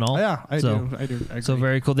all in all. Yeah, I do. I So agree.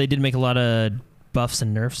 very cool. They did make a lot of buffs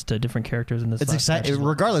and nerfs to different characters in this. It's last patch exciting. as well.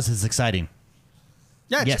 Regardless, it's exciting.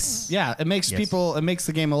 Yeah. Yes. It makes Yes. it makes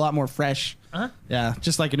the game a lot more fresh. Uh-huh. Yeah,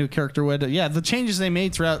 just like a new character would. Yeah, the changes they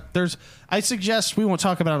made throughout. I suggest we won't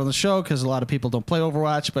talk about it on the show because a lot of people don't play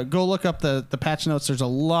Overwatch. But go look up the patch notes. There's a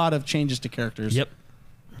lot of changes to characters. Yep.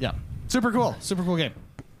 Yeah. Super cool game.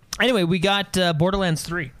 Anyway, we got Borderlands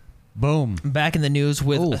 3 Boom. back in the news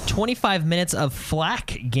with Ooh. 25 minutes of Flak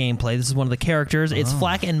gameplay. This is one of the characters. It's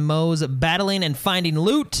Flak and Moze battling and finding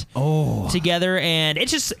loot together, and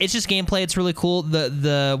it's just gameplay. It's really cool.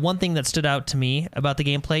 The one thing that stood out to me about the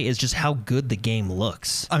gameplay is just how good the game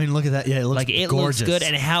looks. I mean, look at that. Yeah, it looks Like it gorgeous. looks good,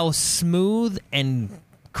 and how smooth and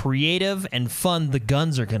creative and fun the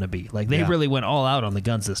guns are going to be. Like they Yeah. really went all out on the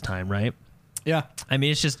guns this time, right? Yeah. I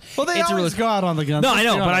mean, it's just Well, they it's always go out on the guns. No, let's I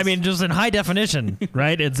know, be but I honest. mean, just in high definition,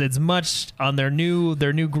 right? It's much on their new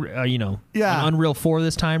Yeah. on Unreal 4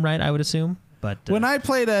 this time, right? I would assume, but When I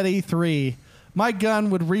played at E3, my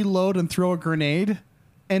gun would reload and throw a grenade,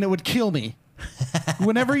 and it would kill me.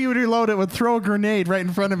 whenever you would reload, it would throw a grenade right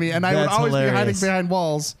in front of me, and I would That's always be hiding hilarious. behind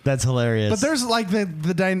walls. That's hilarious. But there's like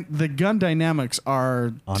the gun dynamics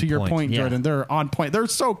are On to your point. point, Yeah. Jordan. They're on point. They're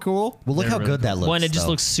so cool. well, look They're how really good that cool. looks. One, it just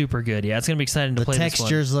though. looks super good. Yeah, it's gonna be exciting to The play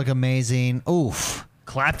textures look amazing. Oof. this one.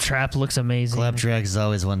 Claptrap looks amazing. Claptrap is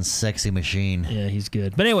always one sexy machine. Yeah, he's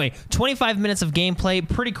good. But anyway, 25 minutes of gameplay,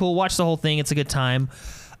 pretty cool. Watch the whole thing; it's a good time.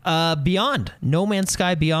 Beyond No Man's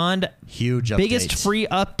Sky Beyond, Huge update. biggest free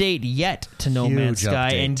update yet to No Huge Man's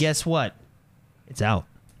Sky, update. and guess what? It's out.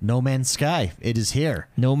 No Man's Sky. It is here.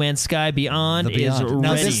 No Man's Sky Beyond, The Beyond. is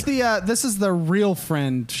Now, ready. This is the real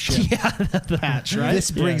friendship patch, right? This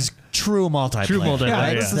brings true multiplayer. True multiplayer,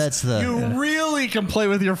 Yeah, yeah. That's the you really can play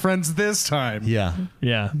with your friends this time. yeah.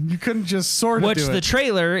 Yeah. You couldn't just sort of Watch do the it.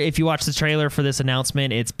 trailer. If you watch the trailer for this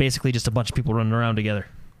announcement, it's basically just a bunch of people running around together.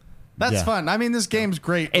 That's Yeah. fun. I mean, this game's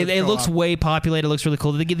great. It looks co-op. way populated. It looks really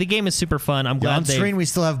cool. The game is super fun. I'm Yeah, glad on they. screen we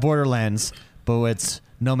still have Borderlands, but it's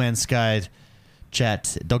No Man's Sky.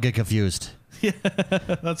 Chat, don't get confused.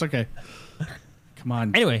 That's okay. Come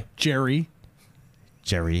on. Anyway, Jerry.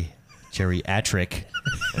 Jerry Attrick.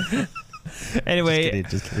 anyway,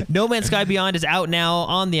 Just kidding. No Man's Sky Beyond is out now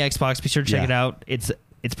on the Xbox. Be sure to check Yeah. it out.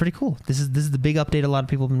 It's pretty cool. This is the big update a lot of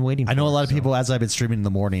people have been waiting for. I know a lot of so. people, as I've been streaming in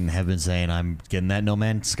the morning, have been saying, I'm getting that No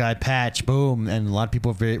Man's Sky patch, boom. And a lot of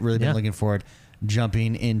people have really been Yeah. looking forward,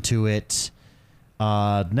 jumping into it.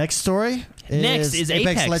 Next story Next is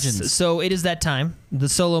Apex Legends. So it is that time. The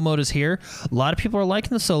solo mode is here. A lot of people are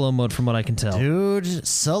liking the solo mode from what I can tell. Dude,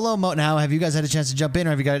 solo mode. Now, have you guys had a chance to jump in,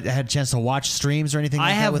 or have you guys had a chance to watch streams or anything like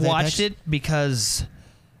I that have with watched Apex? it because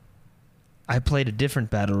I played a different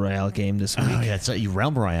Battle Royale game this week. Oh, yeah, it's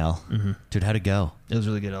Realm Royale. Dude, how'd it go? It was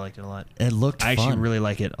really good. I liked it a lot. It looked I fun. actually really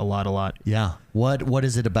like it a lot. Yeah. What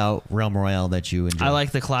is it about Realm Royale that you enjoy? I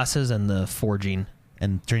like the classes and the forging.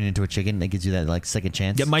 And turning into a chicken, that gives you that like second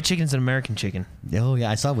chance. Yeah, my chicken's an American chicken. Oh yeah,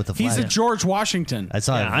 I saw it with the flag. He's a George Washington. I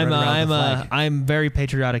saw Yeah, it. running around with the flag. I'm very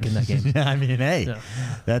patriotic in that game. Yeah, I mean, hey, Yeah.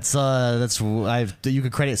 that's you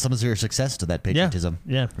could credit some of your success to that patriotism.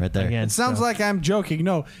 Yeah, right there. Again, It sounds so. like I'm joking.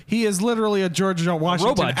 No, he is literally a George Washington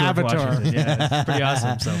robot George avatar. Washington. Yeah, it's pretty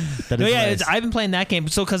awesome. So, That no, is yeah, nice. I've been playing that game.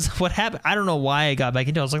 So, because what happened, I don't know why I got back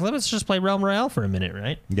into it. I was like, let's just play Realm Royale for a minute,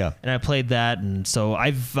 right? Yeah. And I played that, and so I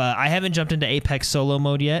haven't jumped into Apex solo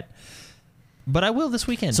mode yet, but I will this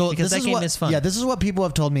weekend because that game is fun. Yeah, this is what people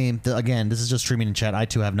have told me. Again, this is just streaming in chat. I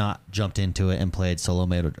too have not jumped into it and played solo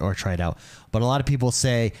mode or tried out. But a lot of people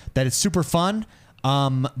say that it's super fun.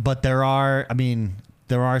 But there are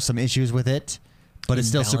some issues with it. But it's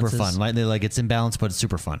still super Imbalances. fun. Like it's imbalanced, but it's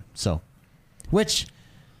super fun. So, which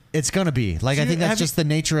it's gonna be. Like I Do think you- that's have just the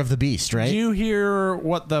nature of the beast, right? Do you hear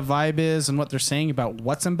what the vibe is and what they're saying about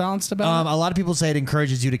what's imbalanced about it? A lot of people say it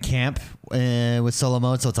encourages you to camp with solo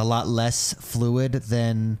mode, so it's a lot less fluid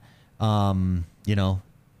than, than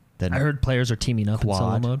I heard players are teaming up in solo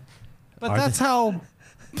Quad. mode. But are that's they- how.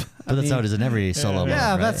 But that's how it is in every solo mode.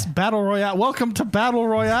 Yeah, right? that's Battle Royale. Welcome to Battle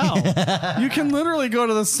Royale. You can literally go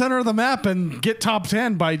to the center of the map and get top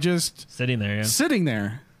 10 by just Sitting there, yeah. sitting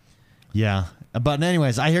there. Yeah. But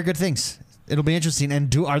anyways, I hear good things. It'll be interesting.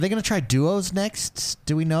 And are they going to try duos next?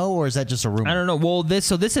 Do we know, or is that just a rumor? I don't know. Well, this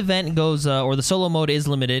event goes, or the solo mode is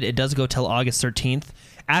limited. It does go till August 13th.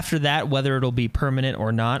 After that, whether it'll be permanent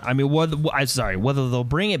or not, I mean, whether they'll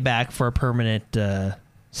bring it back for a permanent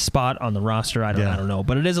spot on the roster, I don't know.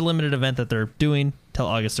 But it is a limited event that they're doing till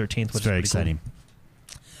August 13th, which It's very is pretty exciting.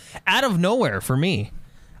 cool. Out of nowhere for me,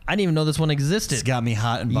 I didn't even know this one existed. It's got me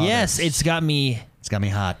hot and bothered. Yes, it's got me. It's got me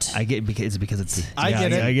hot. I get because it's. I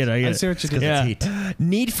get it. I get it. I see what you did. Yeah. It's heat.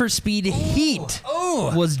 Need for Speed Heat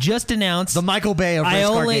was just announced. The Michael Bay of race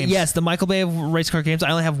car games. Yes, the Michael Bay of race car games.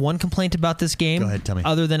 I only have one complaint about this game. Go ahead, tell me.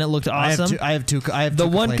 Other than it looked awesome. I have two. The one complaints.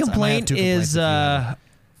 I might have complaint two complaints is if you have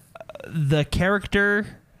the character.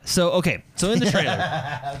 So in the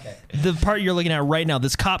trailer, the part you're looking at right now,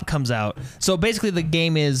 this cop comes out. So basically, the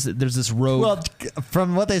game is there's this rogue. Well,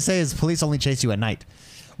 from what they say is police only chase you at night.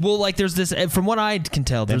 Well, like there's this from what I can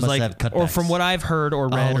tell, They there's must like have cutbacks. or from what I've heard or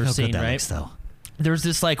read look or how seen, good that right? looks, though. There's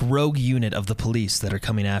this like rogue unit of the police that are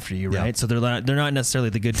coming after you, Yeah. right? So they're not necessarily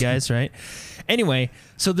the good guys, right? Anyway,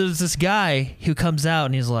 so there's this guy who comes out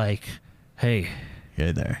and he's like, "Hey,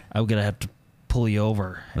 Hey there. I'm gonna have to pull you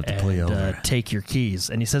over Have to and pull you over. take your keys,"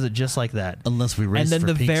 and he says it just like that. Unless we race And then for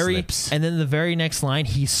the pink very slips. and then the very next line,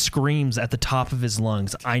 he screams at the top of his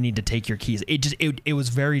lungs, "I need to take your keys." It was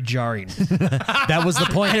very jarring. That was the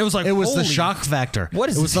point. And it was like, it was the holy- shock factor. What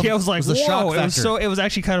is it was this? the, I was like, it was the shock whoa! factor. It was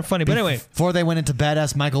actually kind of funny. But anyway, before they went into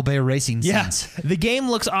badass Michael Bay racing yeah, scenes. the game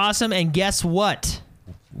looks awesome, and guess what?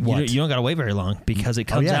 What? You don't got to wait very long because it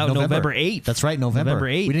comes out November 8th. That's right, November. November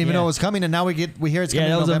 8th. We didn't even know it was coming, and now we hear it's coming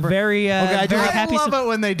that in was November. a very, I do very have- happy. I love it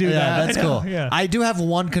when they do Yeah, that. that's cool. Yeah. I do have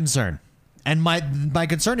one concern. And my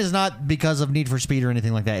concern is not because of Need for Speed or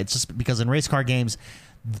anything like that. It's just because in race car games,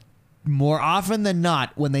 more often than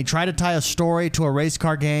not, when they try to tie a story to a race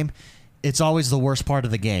car game, it's always the worst part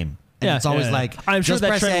of the game. And Yeah, it's always yeah. like, I'm sure just that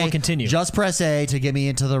press trend A, will continue. Just press A to get me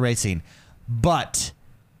into the racing. But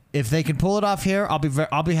if they can pull it off here, I'll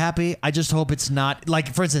be happy. I just hope it's not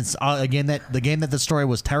like, for instance, the game that the story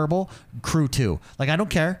was terrible, Crew 2. Like, I don't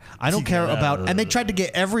care. I don't care about. And they tried to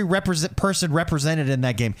get every person represented in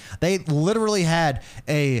that game. They literally had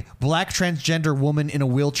a black transgender woman in a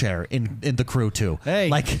wheelchair in the Crew 2. Hey.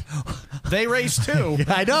 Like, They race too.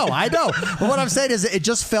 I know. But what I'm saying is, it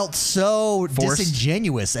just felt so Forced.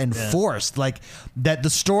 disingenuous and forced. Like that, the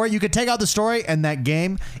story, you could take out the story, and that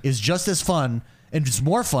game is just as fun. And it's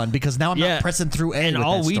more fun because now I'm not pressing through A. And with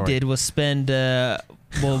all that we story. did was spend.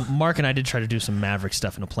 Well, Mark and I did try to do some Maverick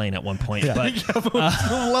stuff in a plane at one point, but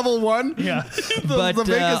Level 1. yeah, The but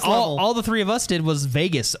Vegas level. all the three of us did was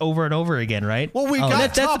Vegas over and over again, right? Well, we got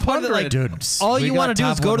that's the top part that, 100. like, Dude, all we you got want to do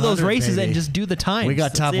top is go to those 100, races baby. and just do the time. We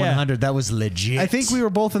got top 100. That was legit. I think we were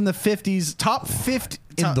both in the 50s, top 50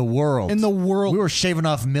 in the world. In the world. We were shaving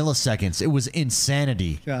off milliseconds. It was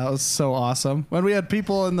insanity. Yeah, that was so awesome. When we had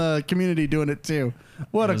people in the community doing it too.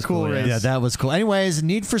 What a was cool cool, yeah. race. Yeah, that was cool. Anyways,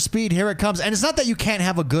 Need for Speed, here it comes. And it's not that you can't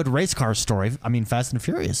have a good race car story. I mean, Fast and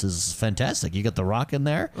Furious is fantastic. You got The Rock in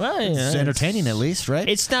there. Well, yeah, it's entertaining at least, right?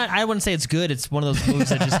 It's not. I wouldn't say it's good. It's one of those movies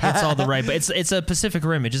that just hits all the right. But it's a Pacific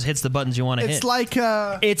Rim. It just hits the buttons you want to hit. It's like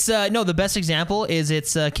It's no. The best example is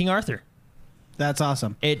it's King Arthur. that's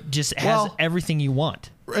awesome. It just has Well- everything you want.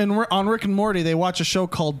 And on Rick and Morty, they watch a show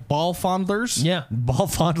called Ball Fondlers. Yeah, Ball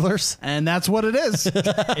fondlers. And that's what it is. it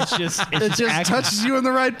it's just just touches you in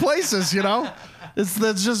the right places, you know?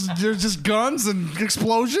 There's just guns and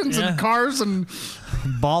explosions Yeah. and cars and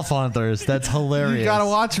Ball fondlers. That's hilarious. you gotta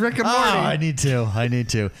watch Rick and Oh, Morty. I need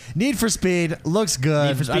to. Need for Speed looks good.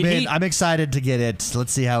 Need for Speed. I mean, He- I'm excited to get it.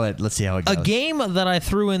 Let's see how it goes. a game that I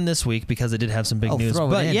threw in this week because it did have some big Oh, news. throw it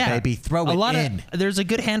but in, yeah, baby. Throw a it lot in. There's a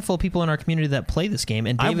good handful of people in our community that play this game,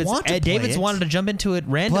 and I David's want to play David's it. wanted to jump into it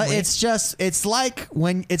randomly. But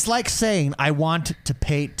it's like saying I want to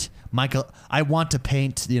paint Michael. I want to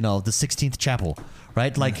paint the 16th Chapel,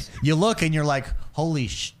 right? Like you look and you're like, holy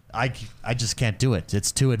I just can't do it.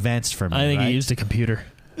 It's too advanced for me. I think right? he used a computer.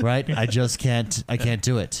 right. I just can't. I can't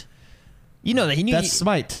do it. You know that he knew. That's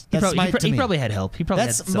Smite. He That's probably, Smite to he me. probably had help. He probably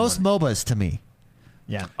That's had someone. most MOBAs to me.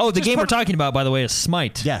 Yeah. Oh, the game we're talking about, by the way, is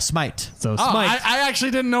Smite. Yeah, Smite. So Oh, Smite. I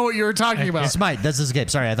actually didn't know what you were talking about. Smite. That's this game.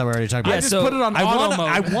 Sorry, I thought we were already talking about Yeah, it. just so put it on auto mode.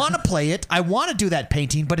 I want to play it. I want to do that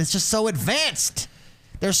painting, but it's just so advanced.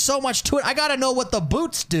 There's so much to it. I got to know what the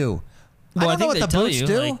boots do. well, I I don't know think what they the tell boots you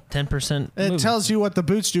do. like 10%. It tells you what the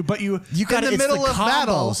boots do, but you gotta- in it's the middle the of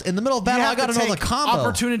battle. combos. In the middle of battle, you I have gotta know the take combo.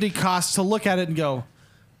 Opportunity cost to look at it and go,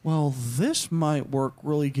 well, this might work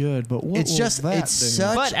really good, but what It's will just- that it's do?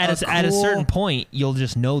 such But at a a cool- certain point, you'll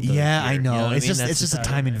just know. The Yeah, gear, I you know. what I It's mean? just That's it's just a how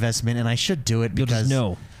time it is. investment, and I should do it You'll because just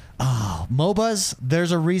know. MOBAs.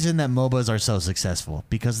 There's a reason that MOBAs are so successful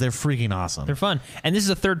because they're freaking awesome. They're fun, and this is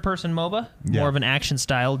a third-person MOBA, Yeah. more of an action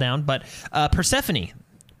style down. But Persephone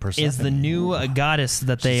is the new goddess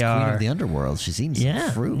that they She's are. queen of the underworld. She's eating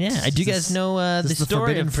some fruit. yeah. Do you guys know the This is story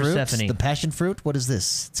forbidden of fruit? Persephone? The passion fruit? What is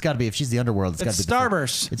this? It's got to be, if she's the underworld, it's got to It's be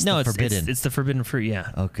Starburst. It's no, the it's forbidden. It's the forbidden fruit. Yeah.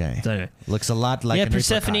 Okay. So anyway. Looks a lot like yeah, an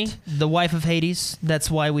Persephone, apricot. the wife of Hades. That's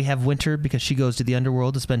why we have winter, because she goes to the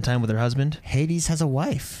underworld to spend time with her husband. Hades has a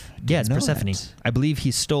wife. Yeah, it's Didn't know Persephone. that. I believe he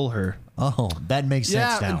stole her. Oh, that makes Yeah,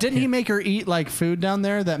 sense now. didn't he make her eat like food down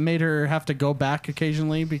there that made her have to go back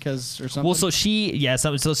occasionally because or something? Well, so she, yeah,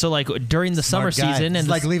 so like during the summer Smart guy. season, It's and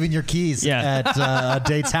like leaving your keys Yeah. at a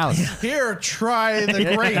date's house. here, try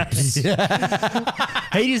the grapes.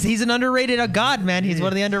 Hades, he's an underrated god, man. He's one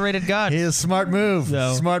of the underrated gods. He's a smart move.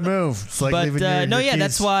 So- Smart move. It's like But leaving your no, your yeah,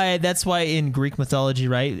 keys. that's why in Greek mythology,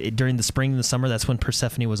 right, during the spring and the summer, that's when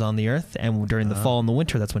Persephone was on the earth, and during the fall and the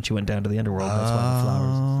winter, that's when she went down to the underworld. That's why the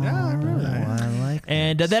flowers. Yeah, I remember that. I like that.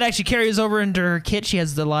 And that actually carries over into her kit. She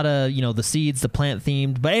has a lot of the seeds, the plant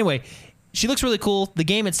themed. But anyway, she looks really cool. The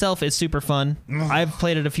game itself is super fun. I've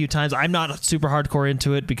played it a few times. I'm not super hardcore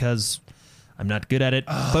into it because I'm not good at it.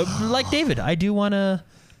 But like David, I do want to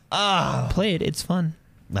play it. It's fun.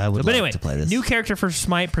 I would But love anyway, to play this. new character for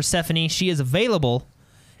Smite, Persephone. She is available,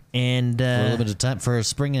 and for a limited time for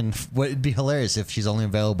spring and it'd be hilarious if she's only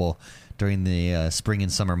available during the spring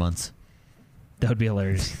and summer months. That would be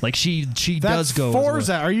hilarious. Like she That's does go.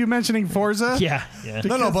 Forza. Are you mentioning Forza? Yeah. Yeah.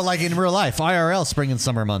 No, but like in real life, IRL, spring and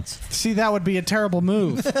summer months. See, that would be a terrible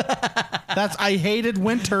move. I hated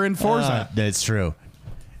winter in Forza. That's true.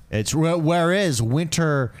 It's whereas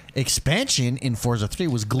winter expansion in Forza 3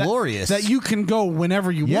 was glorious. That you can go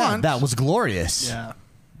whenever you yeah, want. that was glorious. Yeah.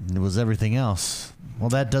 It was everything else. Well,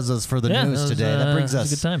 that does us for the Yeah, news that was, today. That brings that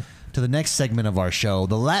was us a good time. to the next segment of our show,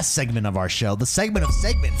 the last segment of our show, the segment of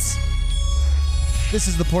segments. This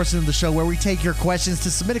is the portion of the show where we take your questions.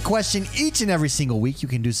 To submit a question each and every single week, you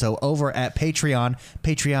can do so over at Patreon,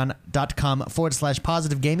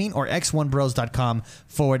 patreon.com/positive gaming or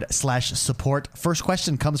x1bros.com/support. First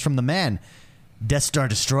question comes from the man, Death Star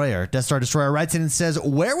Destroyer. Death Star Destroyer writes in and says,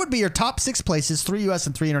 where would be your top 6 places, 3 U.S.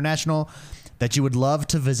 and 3 international, that you would love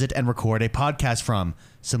to visit and record a podcast from?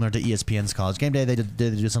 Similar to ESPN's College Game Day, they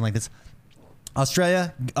do something like this.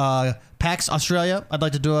 Australia, PAX Australia, I'd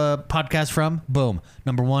like to do a podcast from. Boom.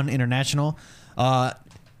 Number 1, international.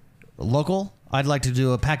 Local, I'd like to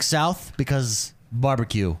do a PAX South because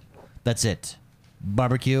barbecue. That's it.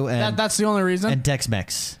 Barbecue and That's the only reason? and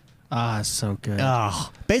Tex-Mex. So good.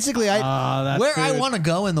 Basically, that where I food. want to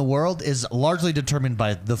go in the world is largely determined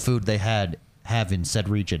by the food they have in said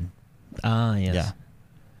region. Yes. Yeah.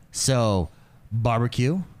 So,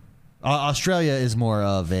 barbecue. Australia is more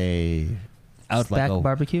of a Outback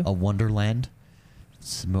barbecue? a wonderland.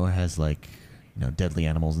 It's more has like deadly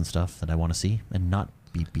animals and stuff that I want to see and not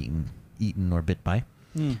be eaten or bit by.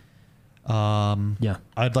 Yeah.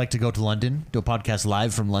 I'd like to go to London, do a podcast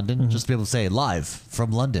live from London, just to be able to say live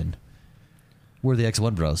from London. We're the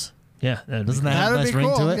X1 Bros. Yeah. Doesn't that have a That'd nice be ring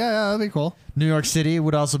cool. to it? Yeah, that'd be cool. New York City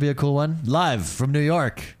would also be a cool one. Live from New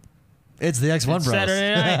York. It's the X1 Bros.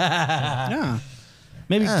 Saturday night. Yeah.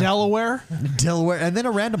 Maybe Delaware. Delaware, and then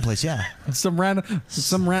a random place, yeah. Some random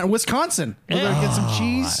Wisconsin. We're Yeah. gonna get some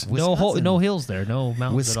cheese. Wisconsin. No hills there. No mountains.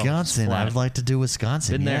 at all. Just Wisconsin. flat. I'd like to do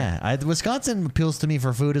Wisconsin. Been there. Yeah, Wisconsin appeals to me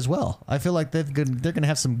for food as well. I feel like they're gonna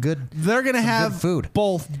have some good They're gonna have food.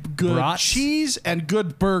 both good Brats. cheese and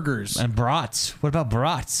good burgers. and brats. What about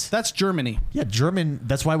brats? That's Germany. Yeah, German.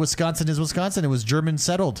 That's why Wisconsin is Wisconsin. It was German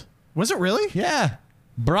settled. Was it really? Yeah,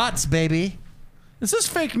 brats, baby. Is this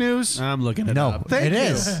fake news? I'm looking it No, up. Thank it you.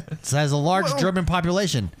 is. It has a large Whoa. German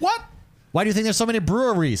population. What? Why do you think there's so many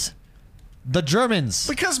breweries? The Germans.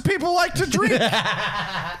 Because people like to drink.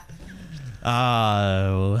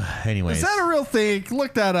 Anyways. Is that a real thing?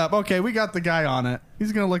 Look that up. Okay, we got the guy on it.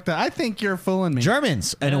 He's gonna look that. I think you're fooling me.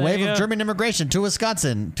 Germans and a Yeah, wave yeah. of German immigration to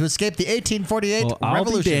Wisconsin to escape the 1848 Well, I'll be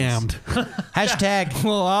revolution. damned. Hashtag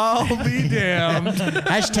Well, I'll be damned.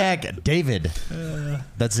 hashtag David.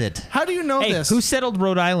 That's it. How do you know Hey, this? who settled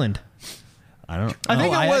Rhode Island? I don't. I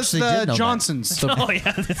think oh, it was actually did the know that. Johnsons. Oh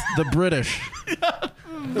yeah. The British.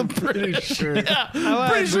 Pretty sure.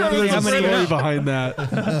 Pretty sure There's How a many- story behind that.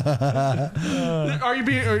 Are you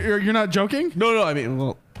being? You're not joking? No, I mean,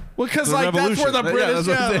 well, Well, because the like that's where the revolution. British.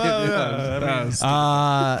 Yeah, that's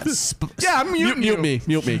what Yeah, I'm saying. Sp- mute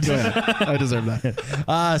Mute me. Go ahead. I deserve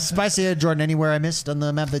that. Spicy Jordan. Anywhere I missed on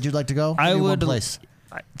the map that you'd like to go? I Give me one would- place.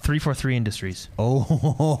 343 Industries.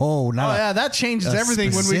 Oh, Oh not yeah, that changes a everything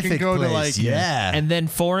when we can specific go to place. like. yeah. And then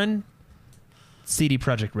foreign, CD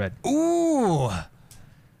Projekt Red. Ooh.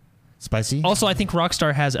 Spicy. Also, I think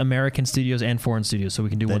Rockstar has American studios and foreign studios, so we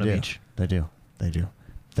can do They one do. of each. They do.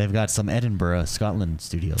 They've got some Edinburgh, Scotland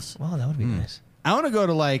studios. Wow, that would be nice. I want to go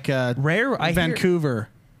to like Rare, I hear- Vancouver.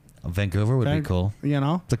 Vancouver would be cool. You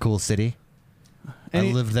know. It's a cool city. I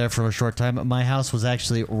lived there for a short time. My house was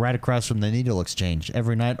actually right across from the Needle Exchange.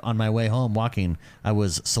 Every night on my way home walking, I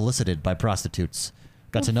was solicited by prostitutes.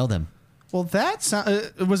 Got to know them. Well, that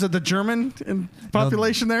was it. The German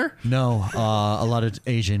population there. No, a lot of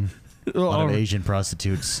Asian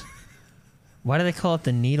prostitutes. Why do they call it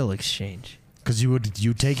the Needle Exchange? Because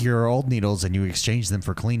you take your old needles and you exchange them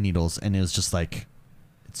for clean needles, and it was just like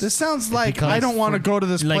This sounds like becomes I don't want to go to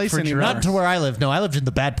this like place for anymore. not to where I live. No, I lived in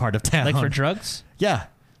the bad part of town. Like for drugs? Yeah,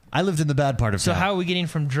 I lived in the bad part of So town. how are we getting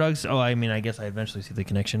from drugs? Oh, I mean, I guess I eventually see the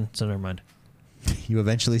connection, so never mind. You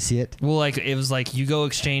eventually see it? Well, like it was like you go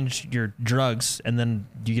exchange your drugs and then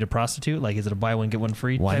you get a prostitute. Like, is it a buy one get one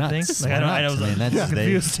free Why type not? thing? Like, Why not? I was I mean, like,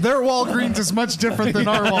 that's, Their Walgreens is much different than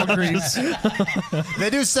our Walgreens. they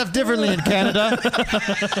do stuff differently in Canada.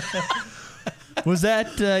 was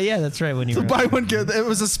that? Yeah, that's right. When you were Buy one get. It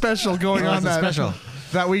was a special going It on was a that special.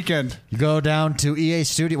 that weekend. You go down to EA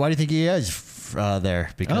Studio. Why do you think EA is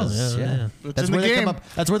there? Because yeah. That's in where the they game. come up.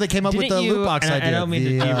 That's where they came up with Didn't the you- loot box and I idea. don't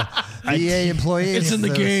mean the, to the EA employees. It's in the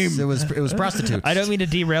game. It was prostitutes. I don't mean to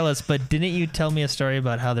derail us, but didn't you tell me a story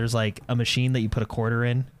about how there's like a machine that you put a quarter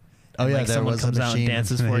in? Oh and, yeah, like, there someone was comes a out and machine.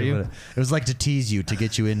 dances for you. It was like to tease you to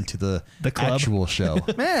get you into the club. actual show.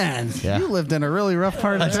 Man, Yeah. you lived in a really rough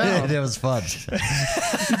part of town. It was fun.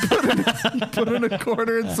 Put in a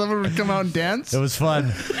quarter and someone would come out and dance. It was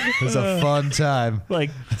fun. It was a fun time. Like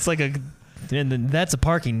it's like a, and then that's a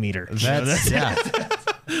parking meter. That's yeah.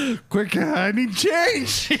 Quick, I need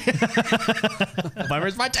change.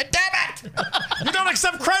 Where's my damn it! You don't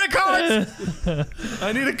accept credit cards.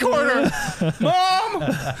 I need a quarter. Mom!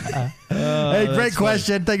 Hey, great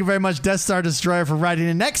question. Thank you very much, Death Star Destroyer, for writing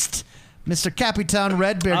in. Next, Mr. Capitan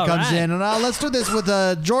Redbeard All comes right. in, and let's do this with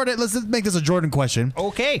Jordan. Let's make this a Jordan question.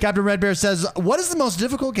 Okay. Captain Redbeard says, "What is the most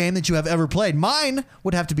difficult game that you have ever played?" Mine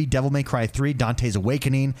would have to be Devil May Cry 3, Dante's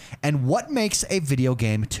Awakening. And what makes a video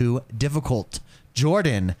game too difficult?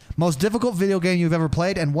 Jordan, most difficult video game you've ever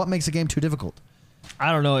played, and what makes a game too difficult?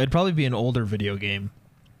 I don't know. It'd probably be an older video game.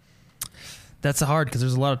 That's hard because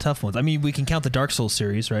there's a lot of tough ones. I mean, we can count the Dark Souls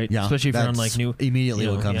series, right? Yeah, Especially if you're on that's like new. immediately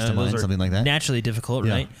what comes to those mind, are something like that. Naturally difficult,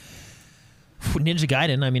 Yeah. right? Ninja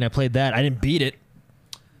Gaiden. I mean, I played that. I didn't beat it.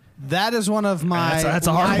 That is one of my. That's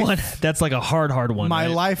a hard life- one. That's like a hard one. My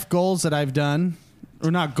right? life goals that I've done,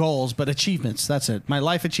 or not goals, but achievements. That's it. My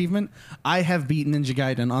life achievement. I have beaten Ninja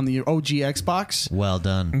Gaiden on the OG Xbox. Well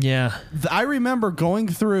done. Yeah. I remember going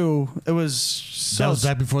through. It was so. That was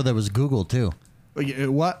back before there was Google, too.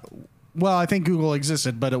 What? Well, I think Google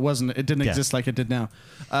existed, but it wasn't. It didn't Yeah. exist like it did now.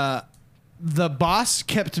 The boss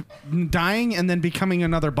kept dying and then becoming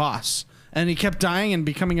another boss. And he kept dying and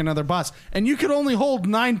becoming another boss. And you could only hold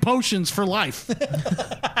 9 potions for life.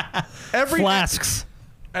 Flasks.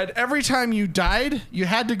 And every time you died, you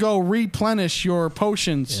had to go replenish your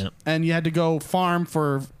potions. Yeah. And you had to go farm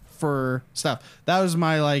for stuff. That was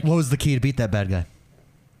my like What was the key to beat that bad guy?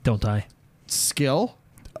 Don't die. skill.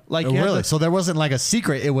 Like Oh, you had really? to- So there wasn't like a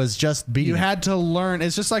secret. It was just beating. you had to learn.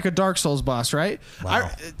 It's just like a Dark Souls boss, right?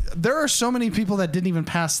 Wow. There are so many people that didn't even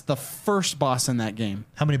pass the first boss in that game.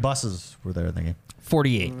 How many bosses were there in the game?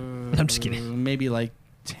 48. I'm just kidding. Maybe like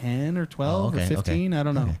 10 or 12 Oh, okay, or 15. okay. I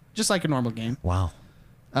don't know. Okay. Just like a normal game. Wow.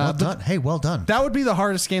 Well done. Hey, well done. That would be the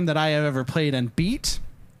hardest game that I have ever played and beat.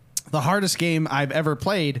 The hardest game I've ever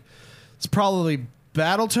played is probably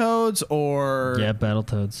Battletoads or Yeah,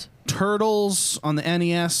 Battletoads. Turtles on the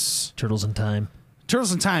NES. Turtles in Time.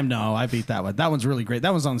 Turtles in Time, no, I beat that one. That one's really great.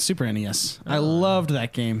 That one's on the Super NES. I loved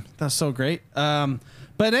that game. That's so great.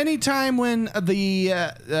 But any time when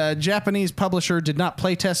the Japanese publisher did not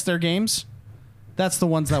play test their games, that's the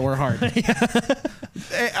ones that were hard.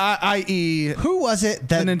 I.e., Who was it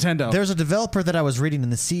that The Nintendo. There's a developer that I was reading in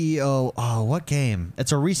the CEO. Oh, what game?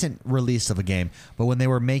 It's a recent release of a game. But when they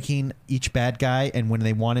were making each bad guy and when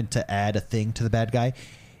they wanted to add a thing to the bad guy,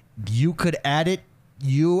 you could add it.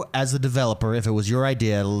 You as the developer, if it was your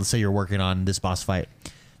idea, let's say you're working on this boss fight,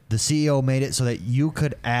 the CEO made it so that you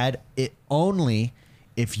could add it only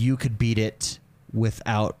if you could beat it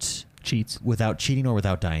without Cheats. cheating or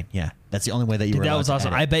without dying. Yeah, that's the only way that you Dude, were. that allowed was to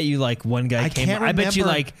awesome. add it. I bet you like one guy I came. can't I bet you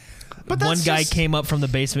remember. like But one that's guy just- came up from the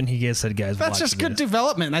basement. He just said, "Guys, that's watch just this." good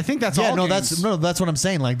development. I think that's Yeah, all no, games. that's what I'm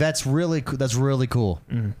saying. Like that's really cool.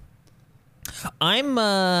 I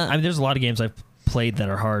mean, there's a lot of games I've played that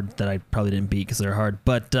are hard that I probably didn't beat because they're hard.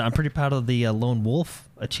 But I'm pretty proud of the Lone Wolf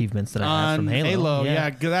achievements that I have on from Halo. Yeah,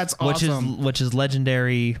 that's awesome. Which is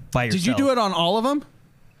legendary by yourself. Did you do it on all of them?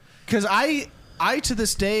 Because I to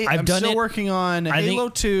this day, I've I'm done still it. working on I Halo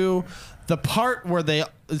think- 2, the part where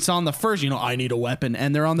it's on the first, I need a weapon,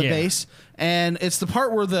 and they're on the Yeah. base, and it's the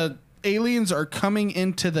part where the aliens are coming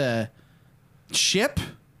into the ship.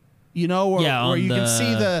 Where, Yeah, where on you can the-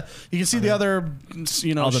 see the other,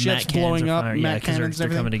 All the ships Mac cannons blowing are up, firing. Yeah, Mac 'cause they're- cannons, and they're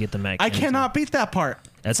everything. coming to get the Mac I cannons. cannot beat that part.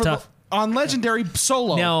 That's For the- tough. on Legendary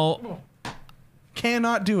solo. Now,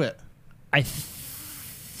 Cannot do it. I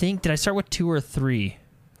think did I start with 2 or 3?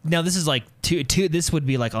 Now this is like two. This would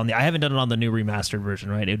be like on the. I haven't done it on the new remastered version,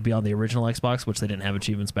 right? It would be on the original Xbox, which they didn't have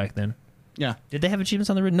achievements back then. Yeah. Did they have achievements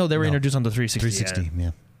on the? No, they were No. introduced on the 360. 360.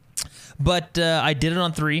 Yeah. But I did it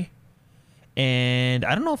on 3, and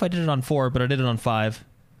I don't know if I did it on 4, but I did it on 5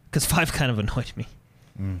 because 5 kind of annoyed me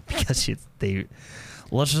because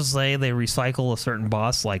let's just say they recycle a certain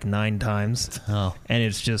boss like 9 times, Oh, and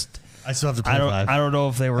it's just I still have to play five. I don't know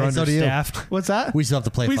if they were Hey, so do you. understaffed. What's that? We still have to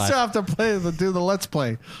play We five still have to do the Let's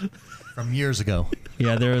Play. from years ago.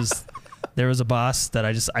 Yeah, there was a boss that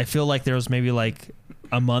I feel like there was maybe like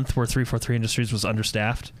a month where 343 Industries was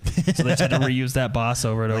understaffed, so they had to reuse that boss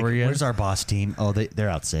over and over again. Where's our boss team? Oh, they're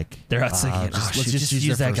out sick. They're out sick again. Let's Shoot, just use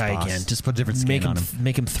use their that first guy boss. again. Just put a different skin make him on him.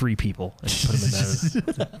 make him 3 people and put him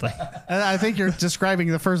in that. Like, And I think you're describing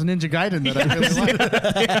the first Ninja Gaiden that I really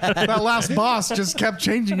liked. That last boss just kept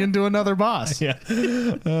changing into another boss.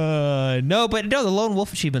 no, but no, the Lone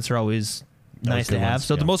Wolf achievements are always nice to good have. ones,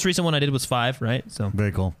 So yeah. the most recent one I did was 5, right? So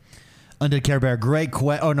Very cool. Undead Care Bear, great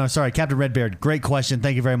Captain Red Bear, great question.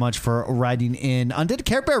 Thank you very much for writing in. Undead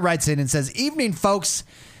Care Bear writes in and says, "Evening, folks."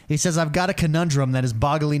 He says, "I've got a conundrum that is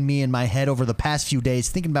boggling me in my head over the past few days,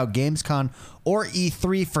 thinking about Gamescom or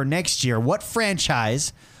E3 for next year. What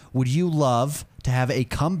franchise would you love to have a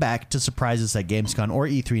comeback to surprise us at Gamescom or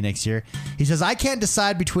E3 next year?" He says, "I can't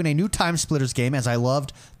decide between a new Time Splitters game, as I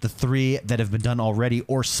loved the 3 that have been done already,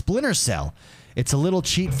 or Splinter Cell. It's a little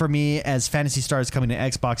cheat for me, as Phantasy Star is coming to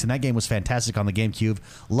Xbox, and that game was fantastic on the GameCube.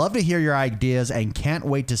 Love to hear your ideas and can't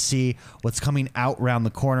wait to see what's coming out around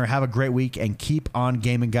the corner. Have a great week and keep on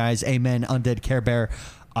gaming, guys. Amen, Undead Care Bear."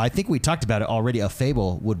 I think we talked about it already. A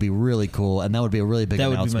Fable would be really cool, and that would be a really big That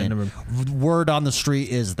would be my announcement. Word on the street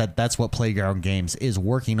is that that's what Playground Games is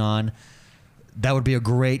working on. That would be a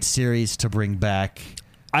great series to bring back.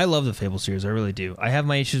 I love the Fable series. I really do. I have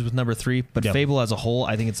my issues with number 3, but Yep. Fable as a whole,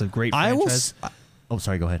 I think it's a great I will. franchise. Oh,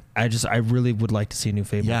 sorry. Go ahead. I really would like to see a new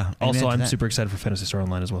Fable. Yeah, Also, amen to I'm that. super excited for Phantasy Star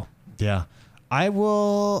Online as well. Yeah. I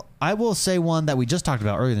will say one that we just talked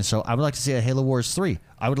about earlier in the show. I would like to see a Halo Wars 3.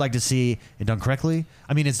 I would like to see it done correctly.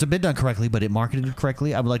 I mean, it's been done correctly, but it marketed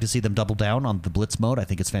correctly. I would like to see them double down on the Blitz mode. I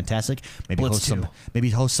think it's fantastic. Maybe Blitz 2.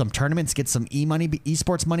 host some tournaments, get some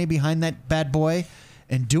esports money behind that bad boy,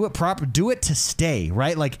 and do it proper. Do it to stay,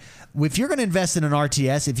 right? Like, if you're going to invest in an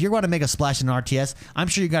RTS, if you're going to make a splash in an RTS, I'm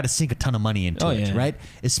sure you got to sink a ton of money into it, yeah. right?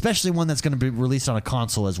 Especially one that's going to be released on a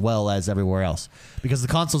console as well as everywhere else, because the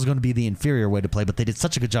console is going to be the inferior way to play. But they did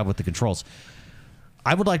such a good job with the controls.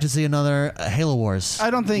 I would like to see another Halo Wars. I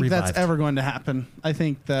don't think revived. that's ever going to happen. I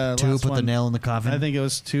think the to last put the one, nail in the coffin. I think it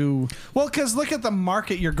was too well, because look at the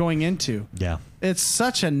market you're going into. yeah, It's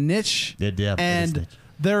such a niche, it is and niche.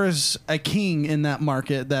 there is a king in that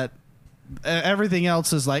market that everything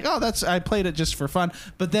else is like, oh, that's I played it just for fun,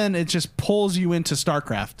 but then it just pulls you into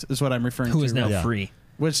StarCraft, is what I'm referring Who to. is now Yeah. free?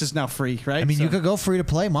 which is now free, right? I mean, So- you could go free to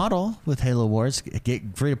play model with Halo Wars. Get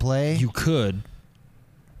free to play. You could.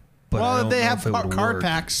 But I well, don't they know have if it would card work.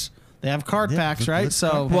 packs. They have card Yeah, packs, the right? Blitz So,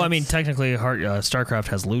 card Well, I mean, technically, StarCraft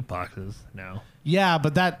has loot boxes now. yeah,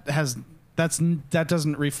 but that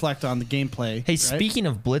doesn't reflect on the gameplay. Hey, right? speaking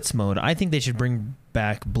of Blitz mode, I think they should bring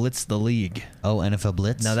back Blitz the League. Oh, NFL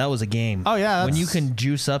Blitz. Now that was a game. Oh, yeah, when that's- you can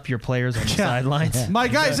juice up your players on the Yeah. sidelines. My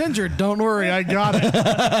guy's injured. Don't worry, I got it.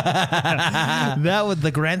 That was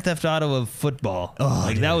the Grand Theft Auto of football.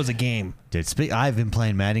 That dude. was a game. Dude, I've been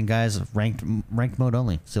playing Madden, guys. Ranked mode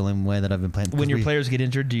only. It's the only way that I've been playing. When your players get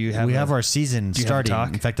injured, do you have? we have our season you have a starting.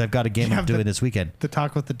 talk? In fact, I've got a game You I'm have Oh, doing this weekend. To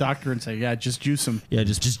talk with the doctor and say, yeah, just juice him. yeah,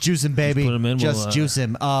 just Just juice him, baby. put him in, Just we'll, juice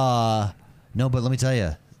him. No, but let me tell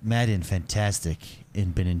you, Madden, fantastic,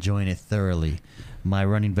 and been enjoying it thoroughly. My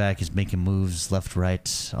running back is making moves left,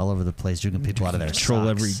 right, all over the place, juking people out of their control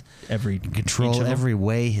socks. every Control each of them. every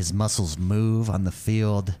way his muscles move on the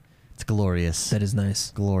field. It's glorious. That is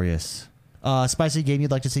nice. Glorious. Spicy game you'd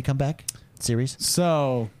like to see come back? Series?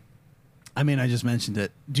 So, I mean, I just mentioned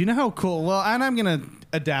it. Do you know how cool? Well, and I'm going to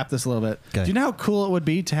adapt this a little bit. Okay. Do you know how cool it would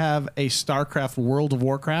be to have a StarCraft World of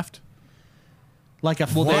Warcraft? Like a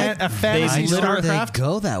fantasy I know StarCraft? they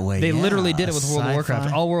go that way. They yeah. literally did it with World of Warcraft.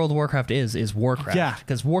 Sci-fi. All World of Warcraft is Warcraft. Yeah.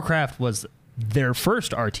 Because Warcraft was their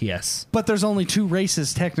first RTS. But there's only 2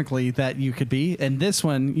 races technically that you could be, and this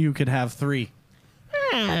one you could have 3.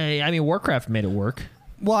 I mean, Warcraft made it work.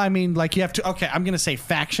 Well, I mean, like you have to. Okay, I'm going to say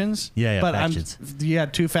factions. Yeah, but factions. You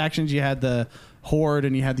had 2 factions. You had the Horde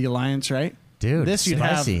and you had the Alliance, right? Dude, this you'd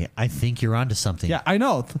Spicy. have. I think you're onto something. Yeah, I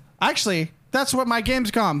know. Actually, that's what my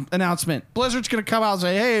Gamescom announcement. Blizzard's going to come out and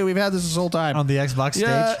say, "Hey, we've had this whole time." On the Xbox stage?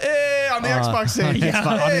 Yeah, hey, on the Xbox stage.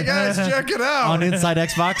 Xbox- Hey guys, check it out. On Inside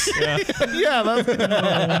Xbox?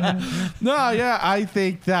 Yeah, no, yeah, I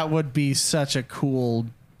think that would be such a cool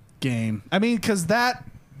game. I mean, because that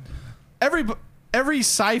every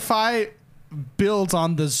sci-fi builds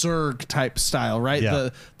on the Zerg type style, right? Yeah.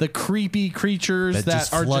 The creepy creatures that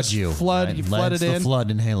just are flood just you. flooded It's the in,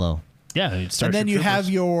 flood in Halo. Yeah. and then you have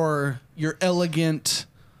your elegant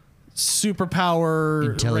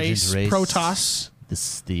superpower Intelligent race. Protoss,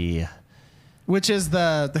 The which is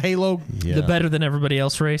the Halo. yeah. the better than everybody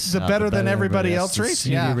else race. The better than everybody else the race,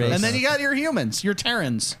 snooty yeah. race. And then you got your humans, your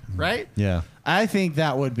Terrans, right? Yeah. I think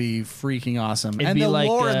that would be freaking awesome. It'd and be the like,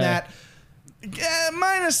 lore in that,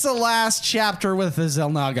 Minus the last chapter with the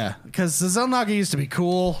Xel'Naga, because the Xel'Naga used to be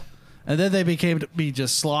cool, and then they became to be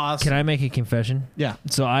just sloths. Can I make a confession? Yeah.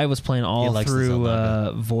 So I was playing He all likes the through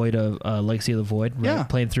Xel'Naga. Void of Legacy of the Void, right? Yeah.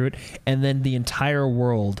 Playing through it, and then the entire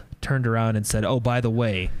world turned around and said, "Oh, by the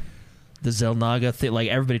way, the Xel'Naga thing." Like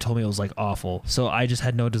everybody told me it was like awful. So I just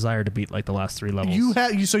had no desire to beat like the last 3 levels. You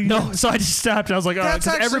had you so you no, didn't- so I just stopped. I was like, oh, That's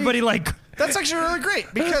because actually- everybody like, That's actually really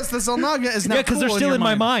great because the Xel'Naga is now yeah, because they're cool still your in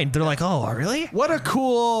my mind. They're like, oh, really? What a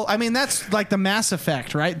cool! I mean, that's like the Mass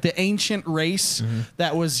Effect, right? The ancient race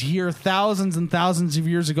that was here thousands and thousands of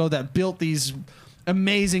years ago that built these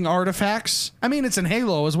amazing artifacts. I mean, it's in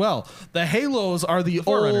Halo as well. The Halos are the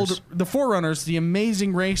Forerunners. the Forerunners, the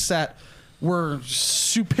amazing race that were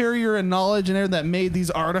superior in knowledge and everything that made these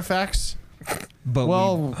artifacts. But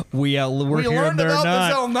Well, we're we here learned and they're about not.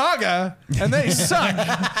 the Xel'Naga, and they suck.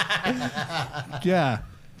 Yeah.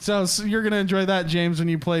 So you're gonna enjoy that, James, when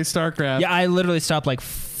you play StarCraft. Yeah, I literally stopped like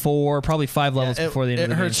 4, probably 5 levels it- before the end it of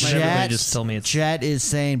the game. hurts And my everybody Chat, just told me it's. Chat is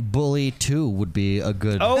saying Bully 2 would be a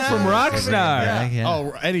good. Oh, from Rockstar. Yeah.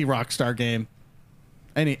 Oh, any Rockstar game.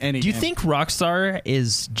 Any. Do you game. think Rockstar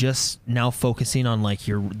is just now focusing on like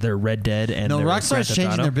their Red Dead and No, their Rockstar's Grand Theft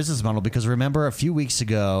changing Auto? their business model because remember a few weeks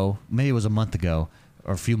ago, maybe it was a month ago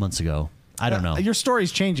or a few months ago. I don't know. Your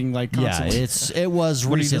story's changing like Yeah, constantly. it was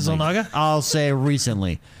What are you, the recently. Xel'Naga? I'll say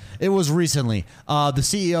recently. It was recently. The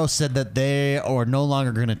CEO said that they are no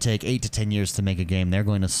longer going to take 8 to 10 years to make a game. They're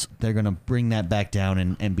going to bring that back down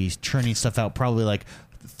and be churning stuff out probably like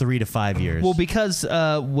 3 to 5 years. Well, because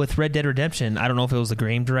with Red Dead Redemption, I don't know if it was the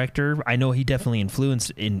game director. I know he definitely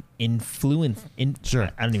influenced. Sure.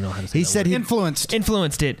 I don't even know how to say. He that said word.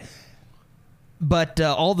 Influenced. It. But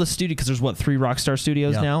all the studio, because there's 3 Rockstar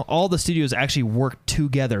studios Yeah. now. All the studios actually worked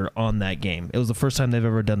together on that game. It was the first time they've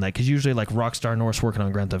ever done that. Because usually, like Rockstar North's working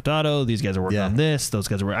on Grand Theft Auto, these guys are working Yeah. on this. Those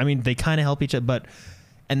guys are. I mean, they kind of help each other.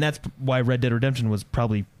 And that's why Red Dead Redemption was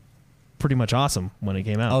probably pretty much awesome when it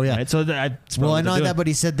came out. Oh, yeah. Right? So that's Well, what I they're know doing. that, but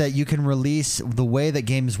he said that you can release the way that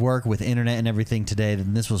games work with internet and everything today.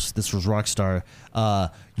 And this was Rockstar.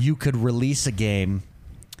 You could release a game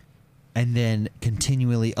and then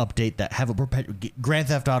continually update that. Have a Grand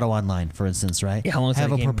Theft Auto Online, for instance, right? Yeah, how long is have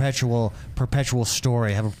that a game? perpetual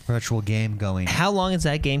story. Have a perpetual game going. How long has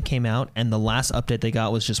that game came out? And the last update they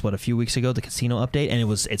got was just a few weeks ago, the casino update, and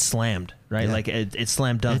it slammed, right? Yeah. Like it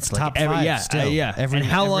slammed dunk. It's like top every, 5 yeah, still. yeah. Every- and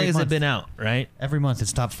how long every has month. it been out, right? Every month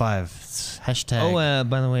it's top 5. It's hashtag. Oh,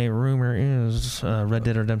 by the way, rumor is Red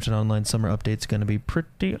Dead Redemption Online summer update's going to be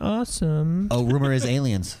pretty awesome. Oh, rumor is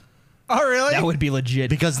aliens. Oh, really? That would be legit.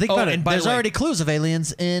 Because think about it, and by there's the way, already clues of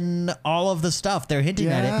aliens in all of the stuff. They're hinting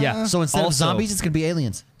at it. Yeah. So instead of Also- zombies, it's going to be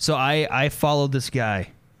aliens. So I followed this guy,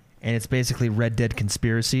 and it's basically Red Dead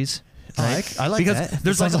conspiracies. I like Because that.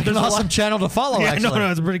 there's Sounds like- there's an a awesome lot- channel to follow. Yeah, actually.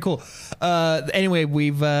 no, it's pretty cool. Anyway,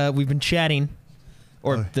 we've been chatting,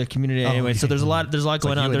 or the community anyway. So okay. there's a lot like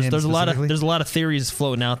going you on. and him There's specifically? a lot of theories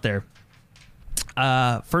floating out there.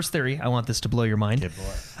 First theory, I want this to blow your mind.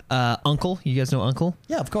 Uncle, you guys know Uncle?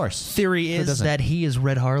 Yeah, of course. Theory Who is doesn't? that he is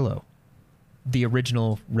Red Harlow, the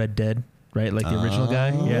original Red Dead, right? Like the original guy.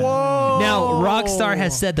 Yeah. Whoa. Now Rockstar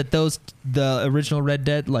has said that the original Red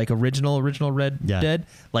Dead, like original Red Yeah. Dead,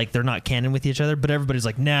 like they're not canon with each other, but everybody's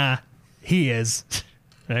like, nah, he is.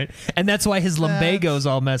 Right? And that's why his lumbago's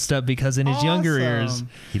all messed up, because in his younger years. Awesome.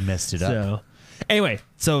 He messed it up. So anyway,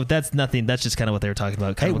 so that's nothing. That's just kind of what they were talking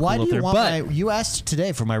about. Kind Hey, of a why cool do you little want theory. my? You asked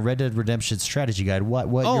today for my Red Dead Redemption strategy guide. What?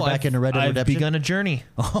 You're back into Red Dead I've Redemption. begun a journey.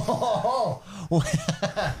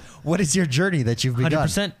 What is your journey that you've begun?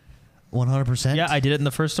 100%. 100%. Yeah, I did it in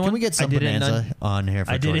the first one. Can we get some I did it in bonanza on here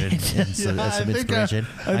for I did Jordan it. and some I think inspiration?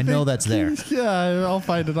 I I know think- that's there. Yeah, I'll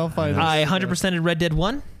find it. I 100% in Red Dead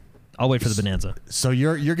 1. I'll wait for the bonanza. So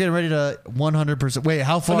you're getting ready to 100%. Wait,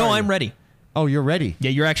 how Oh, far? no, are you? I'm ready. Oh, you're ready.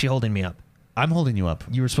 Yeah, you're actually holding me up. I'm holding you up.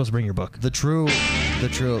 You were supposed to bring your book. The true.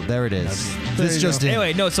 There it is. There This you just go. in.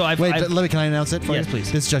 Anyway, no, so I've... Wait, I've let me. Can I announce it? For Yes, you?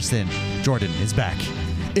 please. This just in. Jordan is back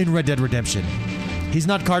in Red Dead Redemption. He's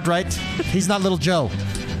not Cartwright. He's not Little Joe.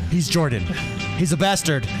 He's Jordan. He's a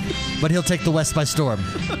bastard, but he'll take the West by storm.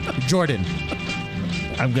 Jordan.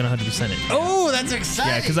 I'm going to 100% it. Oh, that's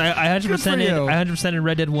exciting. Yeah, because I Good for 100% you. I 100% in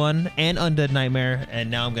Red Dead 1 and Undead Nightmare,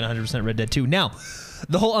 and now I'm going to 100% Red Dead 2. Now,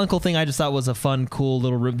 the whole Uncle thing I just thought was a fun, cool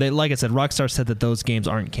little room. They, like I said, Rockstar said that those games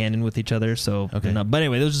aren't canon with each other, so Okay. they're not. But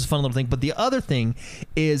anyway, that was just a fun little thing. But the other thing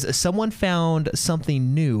is someone found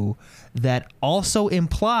something new that also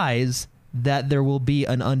implies that there will be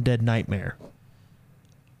an Undead Nightmare.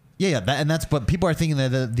 Yeah, and that's. But people are thinking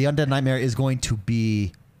that the Undead Nightmare is going to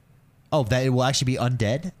be. Oh, that it will actually be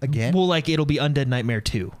undead again. Well, like it'll be Undead Nightmare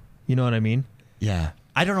 2. You know what I mean? Yeah.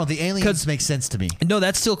 I don't know. The aliens 'Cause- make sense to me. No,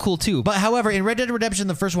 that's still cool too. But however, in Red Dead Redemption,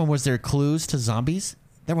 the first one, was there clues to zombies?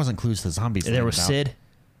 There wasn't clues to zombies. there was about. Sid.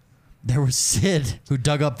 There was Sid, who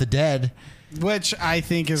dug up the dead. Which I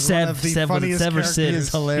think is one of the funniest characters. Sid. Is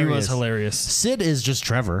hilarious. He was hilarious. Sid is just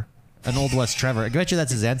Trevor, an Old West Trevor. I bet you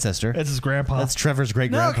that's his ancestor. That's his grandpa. That's Trevor's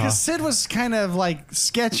great No, grandpa. because Sid was kind of like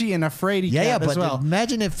sketchy and a fraidy Yeah, cat but as well.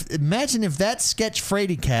 imagine if that sketch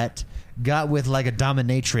Frady cat got with like a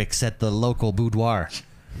dominatrix at the local boudoir,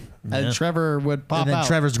 And Trevor would pop and then out.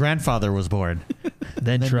 Trevor's grandfather was born.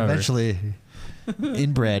 then Then Trevor. eventually,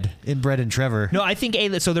 inbred in Trevor. No, I think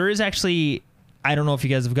so. There is actually. I don't know if you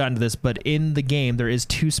guys have gotten to this, but in the game there is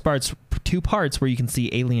two parts where you can see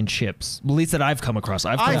alien ships. At least that I've come across.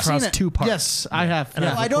 I've come I've across seen it. 2 parts. Yes, I have. And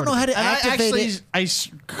yeah. I don't know how to And I activate actually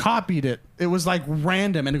it. copied it. It was like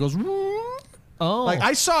random, and it goes. Oh, Like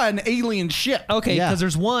I saw an alien ship. okay. Yeah. Because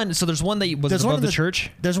there's one that was There's above one in the church.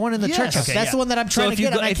 There's one in the Yes. church house. Okay, That's yeah. the one that I'm So trying if to you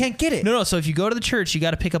get, and I can't get it. No. So if you go to the church, you got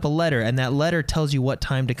to pick up a letter, and that letter tells you what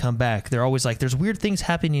time to come back. They're always like, "There's weird things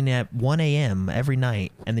happening at 1 a.m. every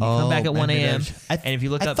night," and then you come back at 1 maybe a.m. I And if you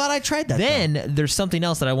look I up, thought I tried that. then there's something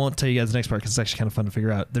else that I won't tell you guys the next part because it's actually kind of fun to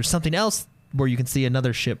figure out. There's something else where you can see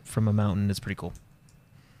another ship from a mountain. It's pretty cool.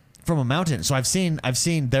 From a mountain. So I've seen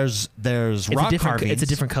there's rock carvings. It's a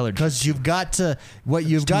different color. Because you've got to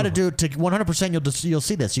you've got to do to 100%. You'll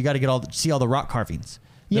see this. You got to see all the rock carvings.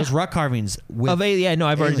 There's Yeah. rock carvings with Yeah, no,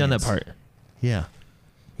 I've already done that aliens. part. Yeah.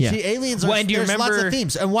 Yeah. See, aliens are. Well, and do you there's lots remember- of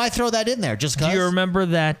themes, and why throw that in there? Just Do because. you remember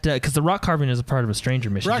that? Because the rock carving is a part of a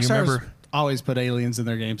Stranger mission. Do you Rockstar's remember? always put aliens in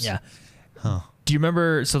their games. Yeah. Do you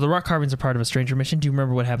remember? So the rock carvings are part of a Stranger mission. Do you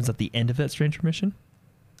remember what happens at the end of that Stranger mission?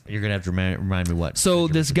 You're gonna have to remind me what. So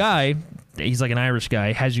this guy, he's like an Irish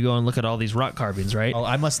guy, has you go and look at all these rock carvings, right? Oh,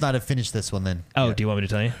 I must not have finished this one then. Oh, yeah. do you want me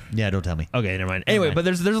to tell you? Yeah, don't tell me. Okay, never mind. Anyway, mind. but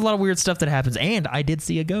there's a lot of weird stuff that happens, and I did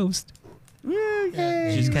see a ghost.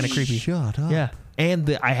 She's kind of creepy. Shut up. Yeah, and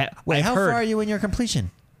Wait, I've how heard, far are you in your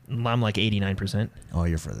completion? I'm like 89%. Oh,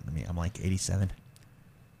 you're further than me. I'm like 87.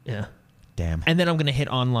 Yeah, Damn. and then I'm gonna hit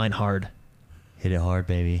online hard, Hit it hard,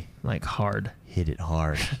 baby. like hard, Hit it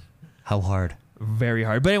hard. How hard? very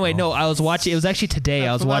hard. But anyway, no, I was watching. It was actually today.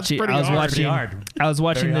 I was That's watching. pretty I was hard. watching. Pretty hard. I was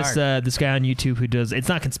watching Very this this guy on YouTube who does. It's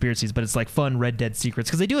not conspiracies, but it's like fun Red Dead secrets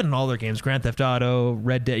because they do it in all their games. Grand Theft Auto,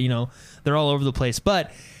 Red Dead. You know, they're all over the place.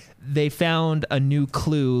 But they found a new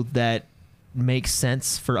clue that makes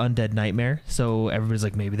sense for Undead Nightmare. So everybody's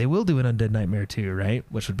like, maybe they will do an Undead Nightmare too, right?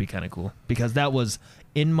 Which would be kind of cool because that was,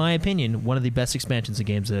 in my opinion, one of the best expansions of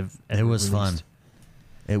games that have ever It was fun. released.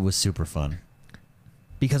 It was super fun.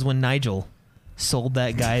 Because when Nigel sold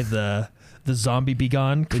that guy the zombie Be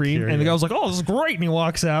Gone cream, cure, and the yeah. guy was like, "Oh, this is great," and he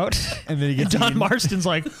walks out, And then he and gets John Marston's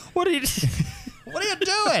like, "What are you?" What are you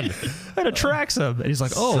doing? and attracts him, and he's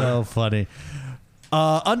like, "Oh, So funny.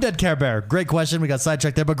 Undead Care Bear. Great question. We got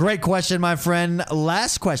sidetracked there, but great question, my friend.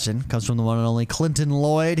 Last question comes from the one and only Clinton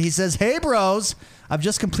Lloyd. He says, "Hey, bros. I've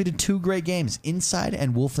just completed 2 great games, Inside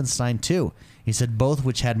and Wolfenstein 2. He said both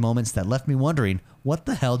which had moments that left me wondering, what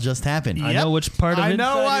the hell just happened? I know which part of I it.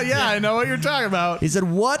 know what. Yeah, I know what you're talking about. He said,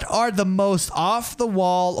 what are the most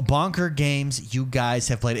off-the-wall bonker games you guys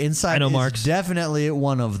have played? Inside I know is Mark's. definitely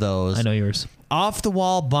one of those. I know yours.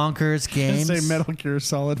 Off-the-wall bonkers games. Say Metal Gear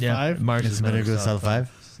Solid 5. Mark's is Metal Gear Solid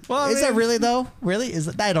 5? Well, Is that really, though? Really? Is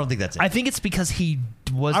it? I don't think that's it. I think it's because he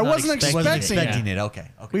was. I not wasn't expecting wasn't expecting expecting it. Okay.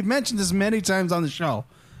 We've mentioned this many times on the show,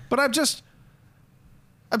 but I'm just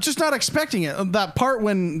not expecting it. That part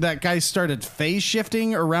when that guy started phase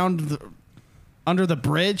shifting around under the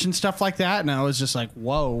bridge and stuff like that, and I was just like,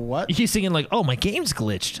 "Whoa, what?" He's thinking like, "Oh, my game's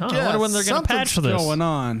glitched. Huh? I wonder when they're gonna patch for something's this." going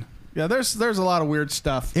on. Yeah, there's a lot of weird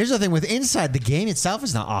stuff. Here's the thing with Inside, the game itself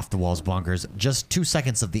is not off the walls bonkers. Just 2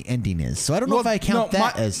 seconds of the ending is. So I don't know if I count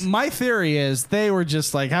that as. my theory is they were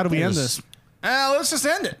just like, "How do we It end was- this?" Let's just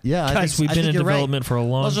end it. Yeah, I Guys, think, we've I been think in you're right. development for a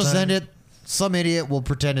long Let's just time. end it. Some idiot will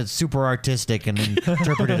pretend it's super artistic and then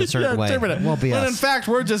interpret it a certain way. interpret it. Won't be When us. in fact,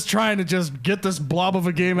 we're just trying to just get this blob of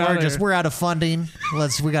a game out of here. we're out of funding.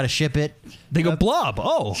 We got to ship it. They go blob.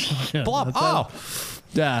 Oh, Blob. Oh,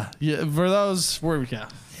 yeah. For those, yeah.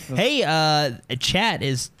 hey, chat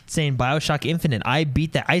is saying Bioshock Infinite. I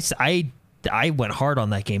beat that. I went hard on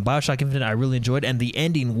that game. Bioshock Infinite, I really enjoyed, and the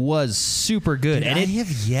ending was super good. and I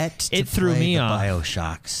have yet to it threw play me the off.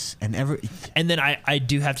 Bioshocks and And then I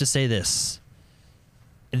do have to say this.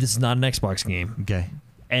 This is not an Xbox game. Okay.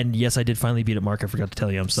 And yes, I did finally beat it, Mark. I forgot to tell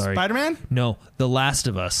you. I'm sorry. Spider-Man? No, The Last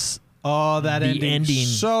of Us. Oh, that The ending.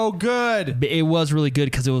 so good. It was really good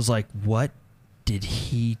because it was like, what did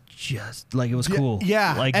he just like? It was cool.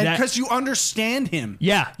 Yeah, like and that. because you understand him.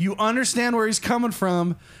 Yeah. You understand where he's coming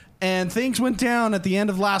from, and things went down at the end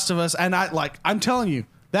of Last of Us, and I'm telling you,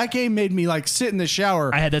 That game made me like sit in the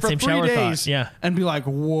shower. I had that for same 3 shower thought, days yeah. and be like,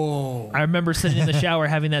 whoa. I remember sitting in the shower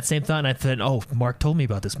having that same thought, and I thought, "Oh, Mark told me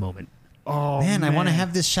about this moment." Oh Man, I want to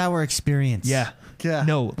have this shower experience. Yeah.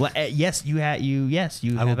 No. Yes, you have. Yes,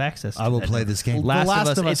 you have access. To I will that. play this game. Last, Last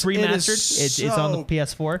of of Us. It's Us, it remastered. is It's on the so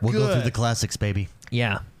PS4. We'll go through good. the classics, baby.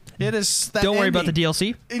 Yeah. It is. That Don't worry about the ending.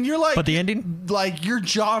 DLC And you're like, But the ending? like your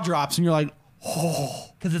jaw drops, and you're like,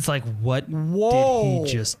 because it's like, what Whoa. did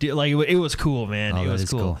he just do? Like, it was cool, man. Oh, it that was is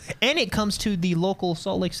cool. cool. And it comes to the local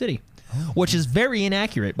Salt Lake City, which is very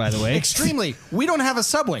inaccurate, by the way. extremely. We don't have a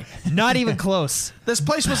subway. Not even close. This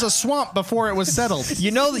place was a swamp before it was settled.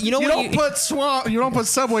 You know You when don't put swamp. You don't put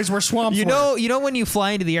subways where swamps. You were. know when you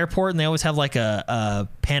fly into the airport and they always have like a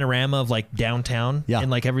panorama of like downtown Yeah. in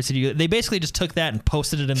like every city. They basically just took that and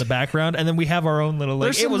posted it in the background, and then we have our own little. Like,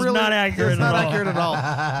 There's it some was really- not accurate It's at not all. accurate at all.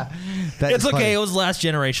 That It's is okay. funny. It was last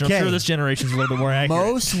generation. I'm Okay. sure this generation's a little bit more accurate.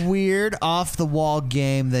 Most weird off the wall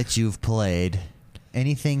game that you've played.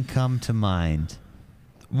 Anything come to mind?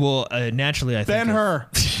 Well, naturally, I think Ben Hur.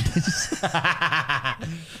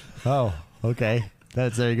 Oh, okay.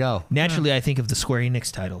 There you go. naturally I think of the Square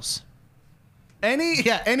Enix titles. Any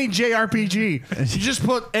JRPG. You just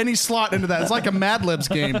put any slot into that. It's like a Mad Libs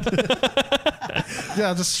game.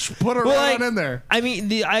 Yeah, just put it right on in there. I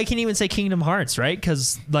mean, I can even say Kingdom Hearts, right?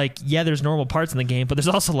 Because like, yeah, there's normal parts in the game, but there's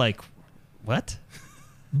also like, what?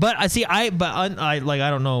 But I see, I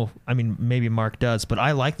don't know. I mean, maybe Mark does, but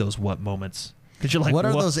I like those what moments. Because you're like, What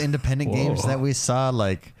are those independent games Whoa. that we saw?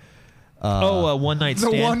 Like, One Night The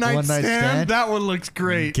Stand. one night One Night stand. Stand? That one looks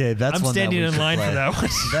great. okay, that's I'm one standing that we in should line play. for that one.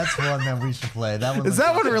 That's one that we should play. That one. Is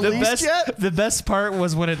that one The released yet? The best part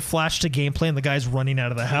was when it flashed to gameplay and the guy's running out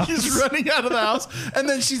of the house. He's running out of the house, and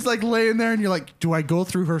then she's like laying there, and you're like, "Do I go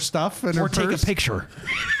through her stuff and or her take purse?" a picture.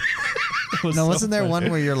 It was No, so wasn't there funny. one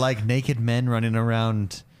where you're like naked men running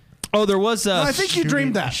around? Oh, there was. No, I think you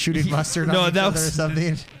dreamed that. Shooting mustard No, on each that other or was-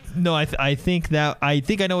 something. No, I think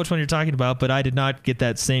I know which one you're talking about, but I did not get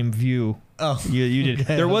that same view. Oh. You did.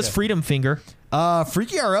 Okay, There was okay. Freedom Finger.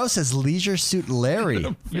 Freaky RO says Leisure Suit Larry.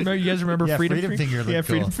 You guys remember Yeah, Freedom, Freedom Finger looked Yeah, cool.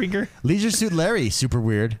 Freedom Finger. Leisure Suit Larry, super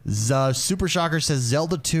weird. Super Shocker says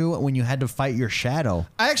Zelda 2 when you had to fight your shadow.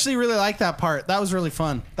 I actually really like that part. That was really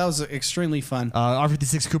fun. That was extremely fun.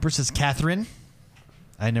 R56 Cooper says Catherine.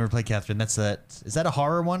 I never played Catherine. Is that a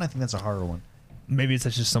horror one? I think that's a horror one. Maybe it's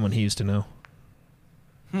just someone he used to know.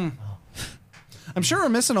 I'm sure we're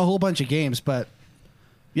missing a whole bunch of games, but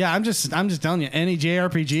yeah, I'm just telling you, any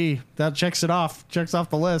JRPG that checks off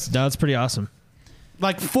the list. That's pretty awesome.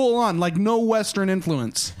 Like full on, like no Western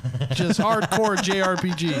influence, just hardcore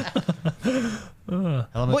JRPG.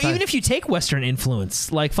 Well, even if you take Western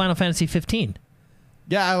influence, like Final Fantasy 15.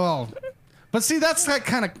 Yeah, well, but see, that's that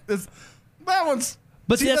kind of that one's.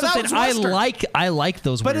 But see, that's that what was I'm saying. Western. I like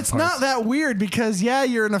those. But weird it's parts. not that weird because yeah,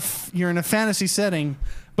 you're in a fantasy setting,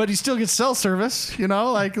 but you still get cell service. You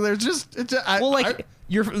know, like there's just Well, like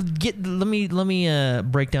let me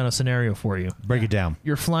break down a scenario for you. break it down.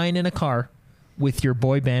 You're flying in a car with your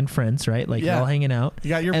boy band friends, right? Like Yeah. you're all hanging out. You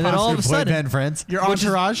got your and then all of a Boy sudden, band friends. your which is-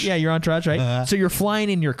 entourage. yeah, your entourage, right? Uh-huh. So you're flying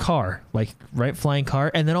in your car, like right, flying car,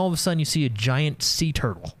 and then all of a sudden you see a giant sea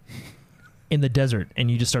turtle in the desert, and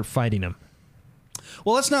you just start fighting him.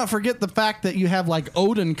 Well, let's not forget the fact that you have like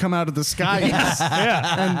Odin come out of the sky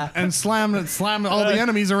and slam all the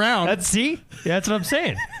enemies around. Yeah, that's what I'm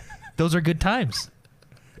saying. Those are good times,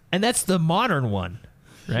 and that's the modern one,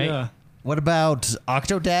 right? Yeah. What about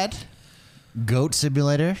Octodad? Goat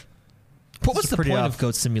Simulator? What was the pretty point off. of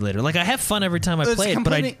Goat Simulator? Like, I have fun every time I It's play it,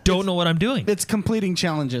 but I completing- don't know what I'm doing. It's completing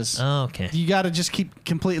challenges. Oh, okay. You got to just keep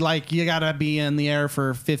complete. Like you got to be in the air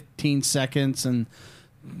for 15 seconds and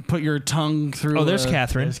put your tongue through. Oh, there's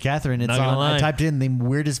Catherine. There's Catherine. It's Not gonna on. I lie. typed in the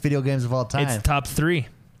weirdest video games of all time. It's top 3.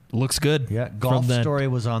 Looks good. Yeah, From Golf that. Story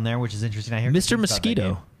was on there, which is interesting. I hear Mr. good things about that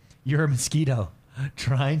Mosquito. game. You're a mosquito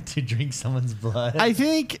trying to drink someone's blood. I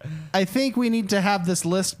think we need to have this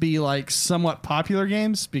list be like somewhat popular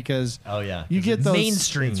games because oh yeah, you get those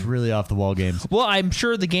Mainstream. It's really off the wall games. Well, I'm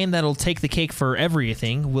sure the game that'll take the cake for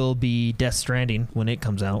everything will be Death Stranding when it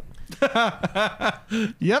comes out.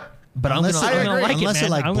 Yep. But Unless I'm gonna like unless it,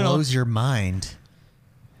 man. like I'm gonna- blows your mind.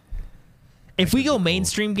 if we go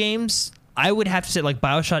mainstream games, I would have to say like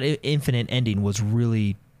BioShock Infinite ending was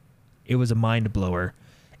really, it was a mind blower,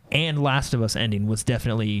 and Last of Us ending was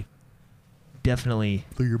definitely.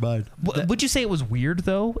 Blew your mind. Would you say it was weird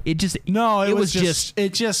though? It just No, it was just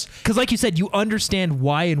it just because, like you said, you understand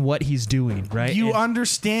why and what he's doing, right? you And-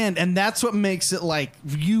 understand, and that's what makes it like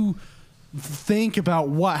you think about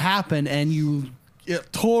what happened, and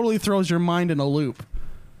it totally throws your mind in a loop.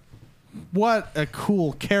 What a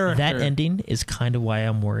cool character! that ending is kind of why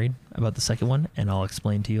I'm worried about the second one, and I'll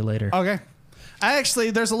explain to you later. Okay.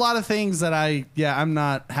 There's a lot of things that I'm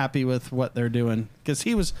not happy with what they're doing because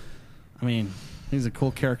he's a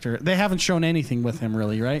cool character. They haven't shown anything with him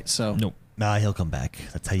really, right? So Nope. Nah, he'll come back.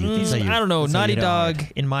 That's how you. I don't know. that's how Naughty you know Dog,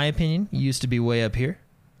 it. in my opinion, used to be way up here,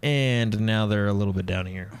 and now they're a little bit down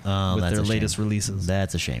here Oh, with that's their a latest shame. releases,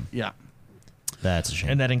 That's a shame. yeah, That's a shame.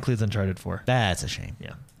 and that includes Uncharted 4. That's a shame.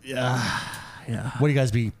 Yeah. yeah. What do you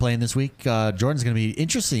guys be playing this week? Jordan's going to be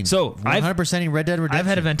interesting. So, 100%ing Red Dead Redemption. I've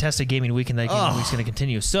had a fantastic gaming week, and that gaming week's going to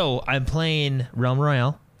continue. So I'm playing Realm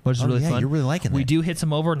Royale, which is really yeah, fun. you're really liking We that. do hit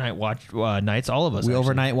some overnight nights, all of us. We actually.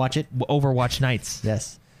 overnight watch it. Overwatch nights.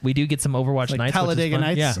 Yes. We do get some Overwatch Like nights. Talladega which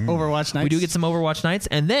is fun. Nights, Yeah. Overwatch Nights. We do get some Overwatch nights,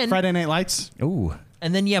 and then Friday Night Lights. Ooh.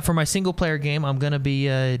 for my single player game, I'm gonna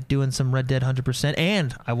be doing some Red Dead 100%,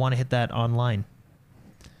 and I want to hit that online.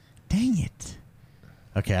 Dang it.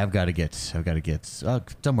 Okay, I've got to get. Oh,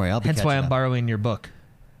 don't worry, I'll be. Hence why catching I'm up. borrowing your book.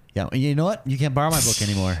 Yeah, you know what? You can't borrow my book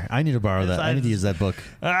anymore. I need to borrow that. I need to use that book.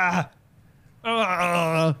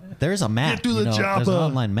 There's a map. Get to the There's an chopper.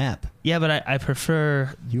 online map. Yeah, but I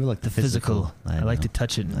prefer You were like the physical. I like know. to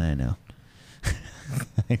touch it. I know.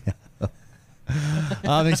 I know.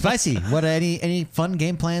 McSpicy, what any fun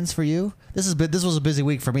game plans for you? This was a busy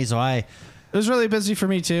week for me, so It was really busy for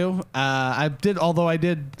me too. I did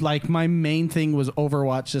like my main thing was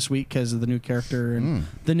Overwatch this week because of the new character and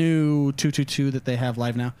the new 222 that they have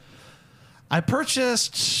live now. I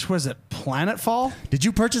purchased, was it Planetfall? Did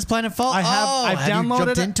you purchase Planetfall? I have. I've have you downloaded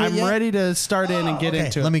jumped it. into I'm yet? ready to start in and get Okay,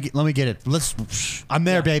 into it. Let me get it. I'm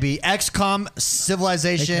there, baby. XCOM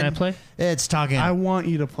Civilization. Hey, can I play? It's talking. I want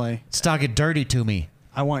you to play. It's talking dirty to me.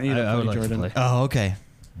 I want you to I play, would like to Jordan. play. Oh, okay.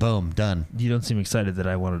 Boom, done. You don't seem excited that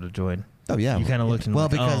I wanted to join. Oh yeah. You kind of looked and well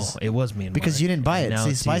like, because it was me. And because Mark. you didn't buy it. Now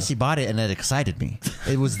See, it's you. Spicy bought it, and it excited me.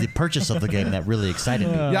 It was the purchase of the game that really excited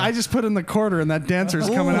me. Yeah, I just put in the quarter and that dancer's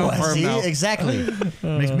coming out for him see? now. Exactly.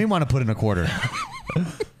 Makes me want to put in a quarter.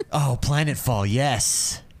 Oh, Planetfall,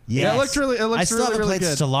 yes. Yeah, it looked really I still haven't really played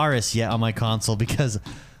good. Stellaris yet on my console because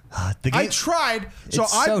the game. I tried. So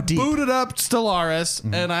It's I so deep. booted up Stellaris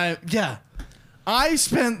and I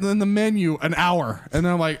spent in the menu an hour and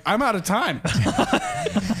then I'm like, I'm out of time.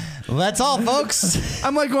 Well, that's all, folks.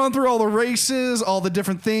 I'm like going through all the races, all the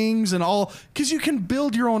different things and all, because you can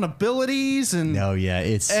build your own abilities and Oh yeah,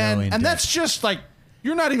 it's so in and that's just like,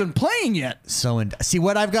 you're not even playing yet. See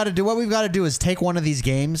what I've got to do. What we've got to do is take one of these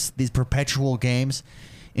games, these perpetual games,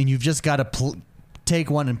 and you've just got to take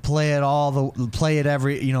one and play it all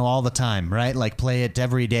the time, right? Like play it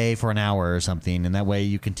every day for an hour or something, and that way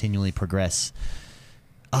you continually progress.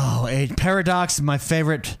 Oh, Paradox, my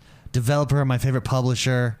favorite developer, my favorite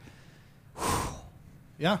publisher.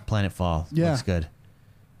 Yeah. Planetfall Yeah. looks good.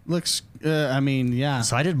 Looks, yeah.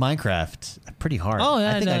 So I did Minecraft pretty hard. Oh, yeah,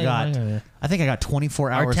 I think no, I got. yeah. I think I got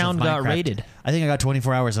 24 Our hours. town of got Minecraft. raided. I think I got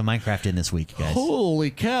 24 hours of Minecraft in this week, guys. Holy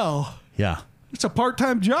cow. Yeah. It's a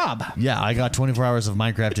part-time job. Yeah, I got 24 hours of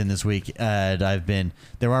Minecraft in this week, and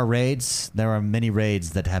there are raids. There are many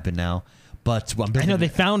raids that happen now, but I'm I building, know they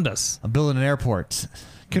found us. I'm building an airport.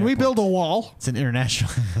 Can we build a wall It's an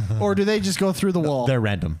international. or do they just go through the wall? They're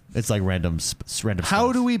random. It's like random.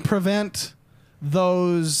 How do we prevent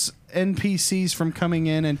those NPCs from coming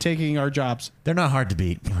in and taking our jobs? They're not hard to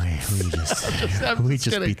beat. We just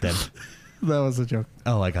kidding. beat them. That was a joke.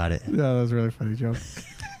 Oh, I got it. Yeah, that was a really funny joke.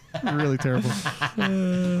 Really terrible.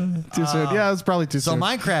 Too soon. Yeah, it was probably too So soon.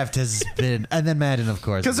 Minecraft has been, and then Madden, of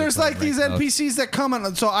course. Because there's like these NPCs that come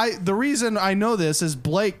on. So the reason I know this is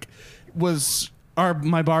Blake was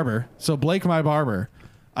my barber. So Blake, my barber.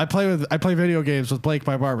 I play video games with Blake,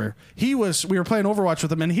 my barber. We were playing Overwatch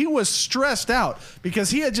with him, and he was stressed out because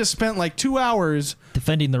he had just spent like 2 hours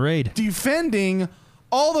Defending the raid. defending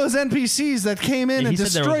all those NPCs that came in and He said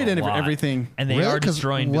there was destroyed a lot, everything. and they Really? are 'Cause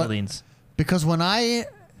destroying what- buildings. Because when I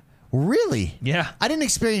really, Yeah. I didn't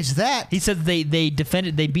experience that. He said they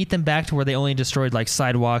beat them back to where they only destroyed like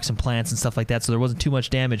sidewalks and plants and stuff like that, so there wasn't too much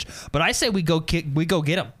damage. But I say we go get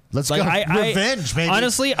them. Let's like, go revenge, baby.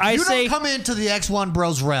 Honestly, I you say don't come into the X1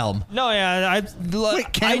 Bros realm. no. Yeah,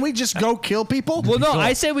 Wait, can we just go kill people? Well, no.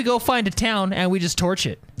 I say we go find a town and we just torch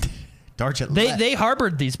it. Torch it. They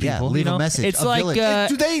harbored these Yeah, people. leave you a know? message, It's a like village.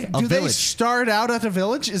 do they village. start out at a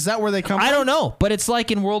village? Is that where they come I from? don't know, but it's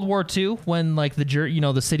like in World War II when like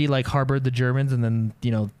the city like harbored the Germans, and then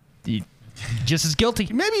just as guilty.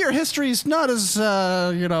 Maybe your history is not as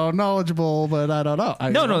knowledgeable, but I don't know.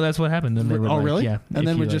 No, that's what happened. Then they were Oh, like, really? Yeah. And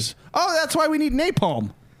then we just. Oh, that's why we need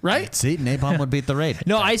napalm, right? See, napalm would beat the raid.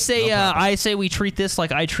 No, I say we treat this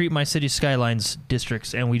like I treat my city skylines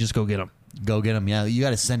districts, and we just go get them. Go get them. Yeah, you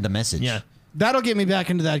got to send a message. Yeah. That'll get me back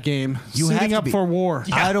into that game. You have Suiting to up be. for war.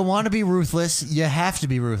 I don't want to be ruthless. You have to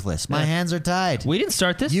be ruthless. My hands are tied. We didn't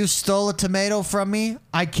start this. You stole a tomato from me,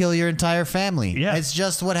 I kill your entire family. Yeah. It's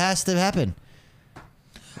just what has to happen.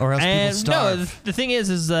 Or else people and starve. no, the thing is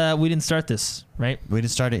we didn't start this, right? We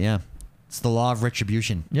didn't start it, yeah. It's the law of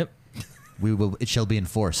retribution. Yep. It shall be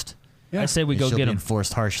enforced. Yeah. I say we It go shall get be him.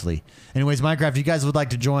 enforced harshly. Anyways, Minecraft, if you guys would like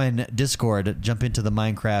to join Discord, jump into the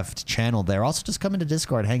Minecraft channel there. Also, just come into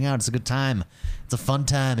Discord, hang out. It's a good time. It's a fun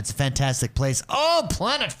time. It's a fantastic place. Oh,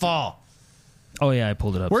 Planetfall! Oh yeah, I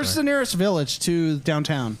pulled it up. Where's sorry. the nearest village to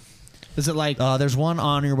downtown? Is it like There's one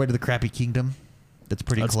on your way to the Crappy Kingdom. That's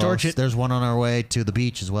pretty Let's close. torch it. There's one on our way to the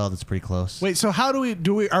beach as well. That's pretty close. Wait, so how do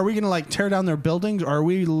we are we going to like tear down their buildings or are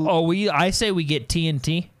we Oh, I say we get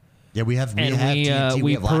TNT Yeah, we have. and TNT.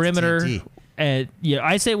 we have lots of perimeter. TNT. Yeah,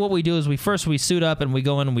 I say what we do is we suit up and we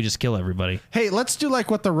go in and we just kill everybody. Hey, let's do like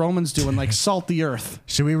what the Romans do and like salt the earth.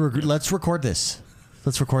 Should we? Let's record this.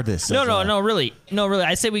 Let's record this. No, as, no, really.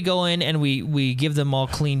 I say we go in and we give them all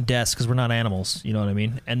clean desks because we're not animals. You know what I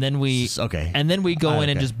mean? And then we Okay. And then we go in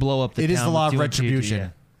and Okay. just blow up the. It is town the law with of TNT, retribution, yeah.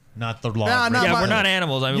 not the law. Nah, of nah, Yeah, my- we're not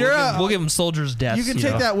animals. I mean, You're we'll give them soldiers' deaths. You can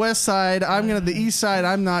take that west side. I'm gonna the east side.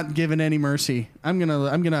 I'm not giving any mercy. I'm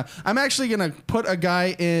actually gonna put a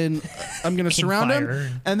guy in. I'm gonna surround fire.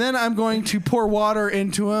 him, and then I'm going to pour water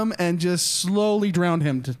into him and just slowly drown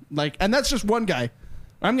him. And that's just one guy.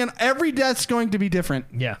 Every death's going to be different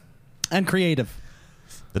Yeah. and creative.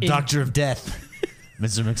 The Doctor of Death,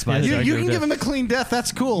 Mr. McSpicy. Yeah, You can give him a clean death.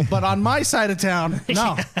 That's cool. But on my side of town,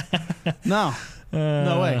 no,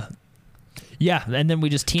 no way. Yeah, and then we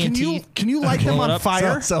just TNT. Can you light them Blow it on up.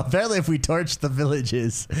 fire? So apparently, if we torch the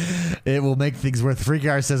villages, it will make things worth.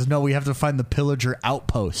 Freakyar says no. We have to find the pillager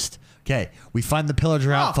outpost. Okay, we find the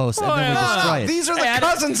pillager outpost and then we destroy it. These are the Hey, I don't-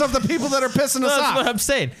 cousins of the people that are pissing us That's what off. I'm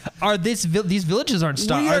saying. Are these villages aren't We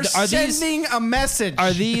starved? are, Are these sending a message.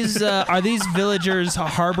 are these villagers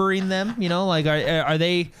harboring them? You know, like are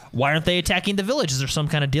they? Why aren't they attacking the village? Is there some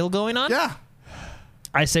kind of deal going on? Yeah.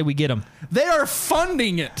 I say we get them. They are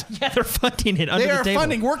funding it. Yeah, they're funding it under They the are table.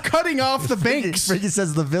 funding. We're cutting off the banks. Freaky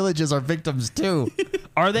says the villages are victims too.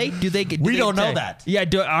 Are they? Do they? Do We they don't know attack? that.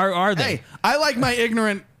 Yeah. Are they? Hey, I like my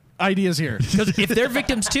ignorant ideas here. Because if they're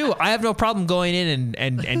victims too, I have no problem going in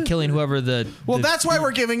and killing whoever the. Well, the- that's why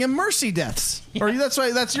we're giving him mercy deaths. Or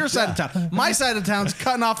that's your side of town. My side of town's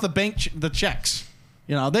cutting off the checks.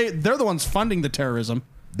 You know, they're the ones funding the terrorism.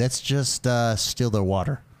 Let's just steal their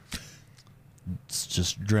water. Let's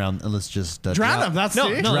just drown. Let's just Drown them. That's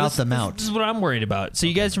No, the no, Drought this, them this- out. This is what I'm worried about. So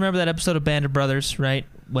you guys remember that episode of Band of Brothers, right?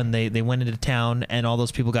 When they went into town and all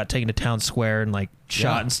those people got taken to town square and like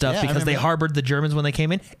shot Yeah. and stuff Yeah, I because they remember that. harbored the Germans when they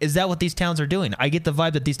came in. Is that what these towns are doing? I get the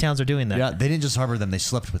vibe that these towns are doing that. Yeah, they didn't just harbor them; they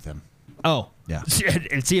slept with them. Oh. Yeah.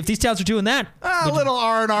 See if these towns are doing that. A little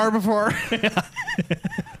R&R before.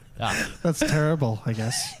 That's terrible, I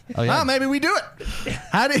guess. Oh, yeah. Well, maybe we do it.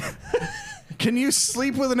 How do? Can you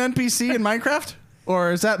sleep with an NPC in Minecraft,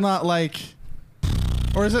 or is that not like?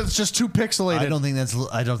 Or is it just too pixelated? I don't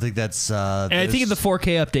think that's. And I think in the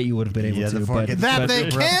 4K update you would have been able Yeah, to. the but- 4K That but- they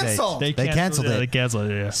Super canceled. update. They canceled yeah, it. They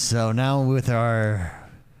canceled it. Yeah. So now with our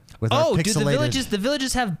Oh, do pixelated, the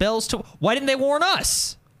villages have bells to? Why didn't they warn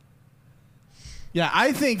us? Yeah,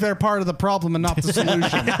 I think they're part of the problem and not the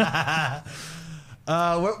solution.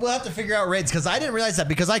 we'll have to figure out raids because I didn't realize that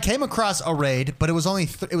because I came across a raid, but it was only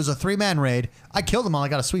it was a 3-man raid. I killed them all. I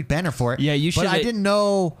got a sweet banner for it. Yeah, you But I should- didn't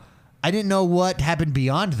know. I didn't know what happened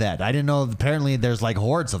beyond that. I didn't know. Apparently, there's like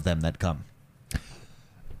hordes of them that come.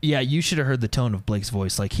 Yeah, you should have heard the tone of Blake's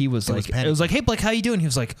voice. Like he was It was like, panic. it was like, "Hey Blake, how you doing?" He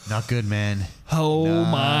was like, Not good, man. "Oh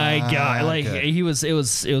my god!" Like good. he was. It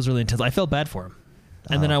was really intense. I felt bad for him.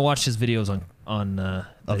 And then I watched his videos on that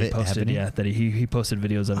Of he it posted. happening? Yeah, that he posted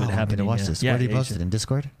videos of Oh, it I'm happening. gonna watch yeah. this. Yeah, Where did he yeah, post it? In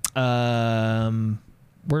Discord?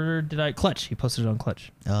 Where did I Clutch? He posted it on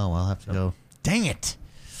Clutch. Oh, I'll have to go. Dang it!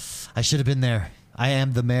 I should have been there. I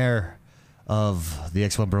am the mayor of the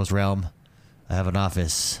X1 Bros realm. I have an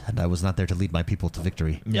office, and I was not there to lead my people to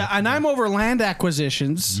victory. Yeah, and I'm over land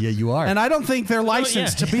acquisitions. Yeah, you are. And I don't think they're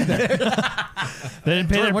licensed to be there. They didn't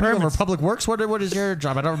pay their What are you over permits. Public Works? What is your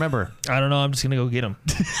job? I don't remember. I don't know. I'm just gonna go get him.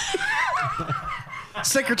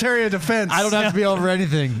 Secretary of Defense. I don't have to be over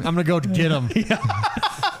anything. I'm gonna go get him.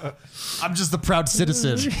 I'm just the proud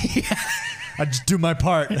citizen. I just do my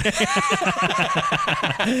part.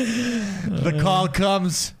 The call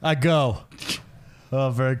comes, I go. Oh,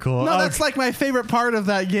 very cool. No, Oh, that's like my favorite part of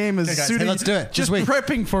that game is Okay, guys, shooting. hey, let's do it. Just This week.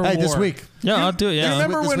 prepping for hey, war. this week. Yeah, I'll do it. You Yeah.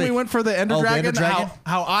 remember This when we week. went for the Ender Oh, the Dragon? Ender Dragon?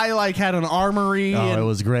 How I like had an armory. Oh, and it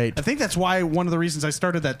was great. I think that's why one of the reasons I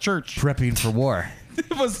started that church Prepping for war.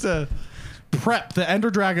 was to prep the Ender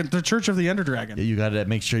Dragon, the Church of the Ender Dragon. You got to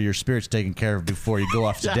make sure your spirit's taken care of before you go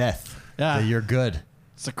off to death. Yeah. That you're good.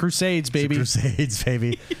 It's the Crusades, baby. Crusades,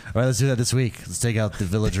 baby. All right, let's do that this week. Let's take out the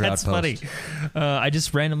villager That's outpost. funny. I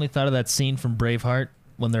just randomly thought of that scene from Braveheart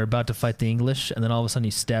when they're about to fight the English, and then all of a sudden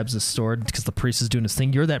he stabs his sword because the priest is doing his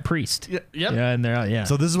thing. You're that priest. Yep. Yeah, and they're out. Yeah.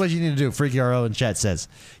 So this is what you need to do. Freaky RO in chat says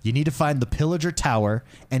you need to find the pillager tower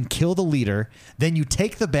and kill the leader. Then you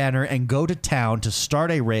take the banner and go to town to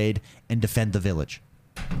start a raid and defend the village.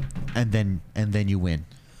 And then you win.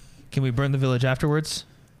 Can we burn the village afterwards?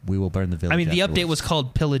 We will burn the village. I mean, the update afterwards. was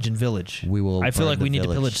called Pillage and Village. We will. I feel burn like the we need to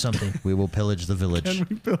village. pillage something. We will pillage the village. Can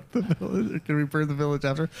we build the village? Can we burn the village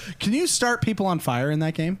after? Can you start people on fire in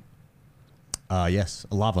that game? Yes,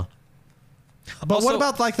 lava. But Also- what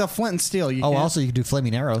about like the flint and steel? You Oh, can't- also you can do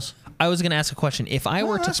flaming arrows. I was going to ask a question. If I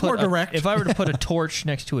were to that's more put direct. if I were to put a torch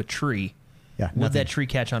next to a tree, Yeah, would nothing. that tree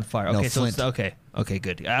catch on fire? No, Okay, so it's, flint. okay,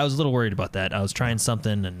 good. I was a little worried about that. I was trying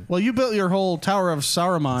something and Well, you built your whole Tower of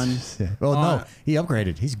Saruman. Yeah. Well, no, he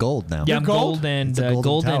upgraded. He's gold now. yeah, You're gold? gold and It's a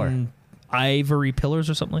golden golden ivory pillars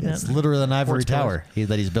or something like It's that. literally an ivory Quartz tower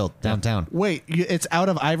that he's built downtown. Wait, it's out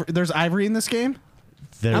of ivory. There's ivory in this game.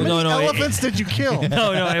 There How is- many no, it- elephants did you kill?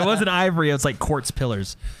 No, it wasn't ivory. It was like quartz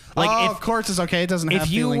pillars. Like oh, quartz is okay. It doesn't have if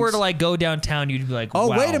you feelings. were to like go downtown, you'd be like, Oh,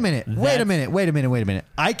 wow, wait a minute. Wait a that's- minute. Wait a minute. Wait a minute.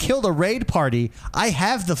 I killed a raid party. I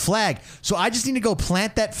have the flag. So I just need to go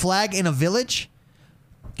plant that flag in a village?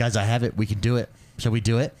 Guys, I have it. We can do it. Shall we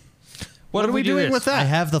do it? What if are we do doing this? with that? I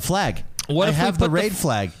have the flag. What I if we have the put the raid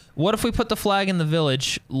flag. What if we put the flag in the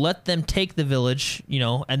village, let them take the village,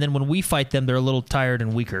 and then when we fight them, they're a little tired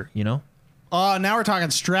and weaker, Now we're talking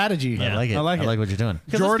strategy. I like it. I like it. what you're doing.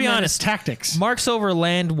 'Cause let's Jordan be and honest, his tactics. Marks over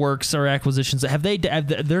land works or acquisitions.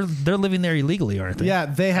 They're living there illegally, aren't they? Yeah,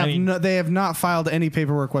 they have I mean- they have not filed any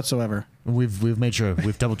paperwork whatsoever. We've made sure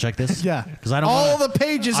we've double checked this. Yeah, because I don't. All wanna, the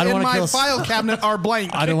pages I don't in wanna my kill- file cabinet are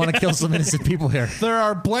blank. I don't want to kill some innocent people here. There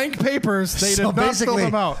are blank papers. They So did not fill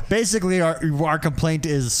them out. basically, our complaint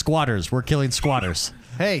is squatters. We're killing squatters.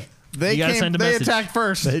 Hey, they You gotta send a They message. attacked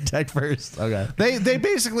first. They attack first. Okay. They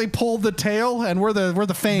basically pulled the tail, and we're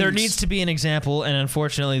the fangs. There needs to be an example, and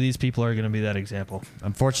unfortunately, these people are going to be that example.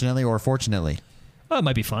 Unfortunately or fortunately. Oh, it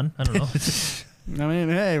might be fun. I don't know. I mean,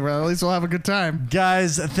 hey, well, at least we'll have a good time.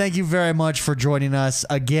 Guys, thank you very much for joining us.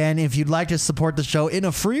 Again, if you'd like to support the show in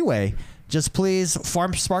a free way, just please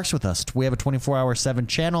farm Sparks with us. We have a 24/7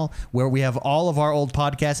 channel where we have all of our old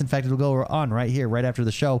podcasts. In fact, it'll go on right here, right after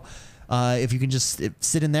the show. If you can just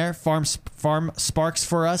sit in there, farm Sparks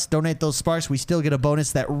for us, donate those Sparks. We still get a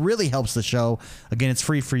bonus that really helps the show. Again, it's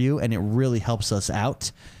free for you, and it really helps us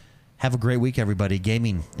out. Have a great week, everybody.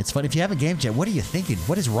 Gaming, it's fun. If you haven't gamed yet, what are you thinking?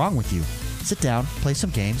 What is wrong with you? Sit down, play some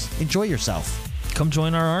games, enjoy yourself. Come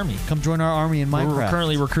join our army. Come join our army in Minecraft. We're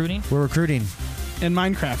currently recruiting. We're recruiting In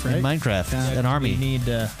Minecraft, right? in Minecraft an army We need.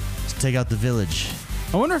 to take out the village.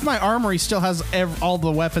 I wonder if my armory still has all the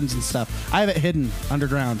weapons and stuff. I have it hidden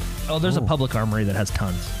underground. There's a public armory that has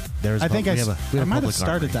tons. There's I think we I have a might have public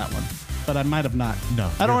started armory. that one, but I might have not. No,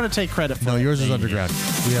 I don't you're- want to take credit for No, it. yours is underground.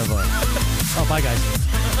 We have a. Oh, bye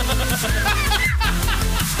guys.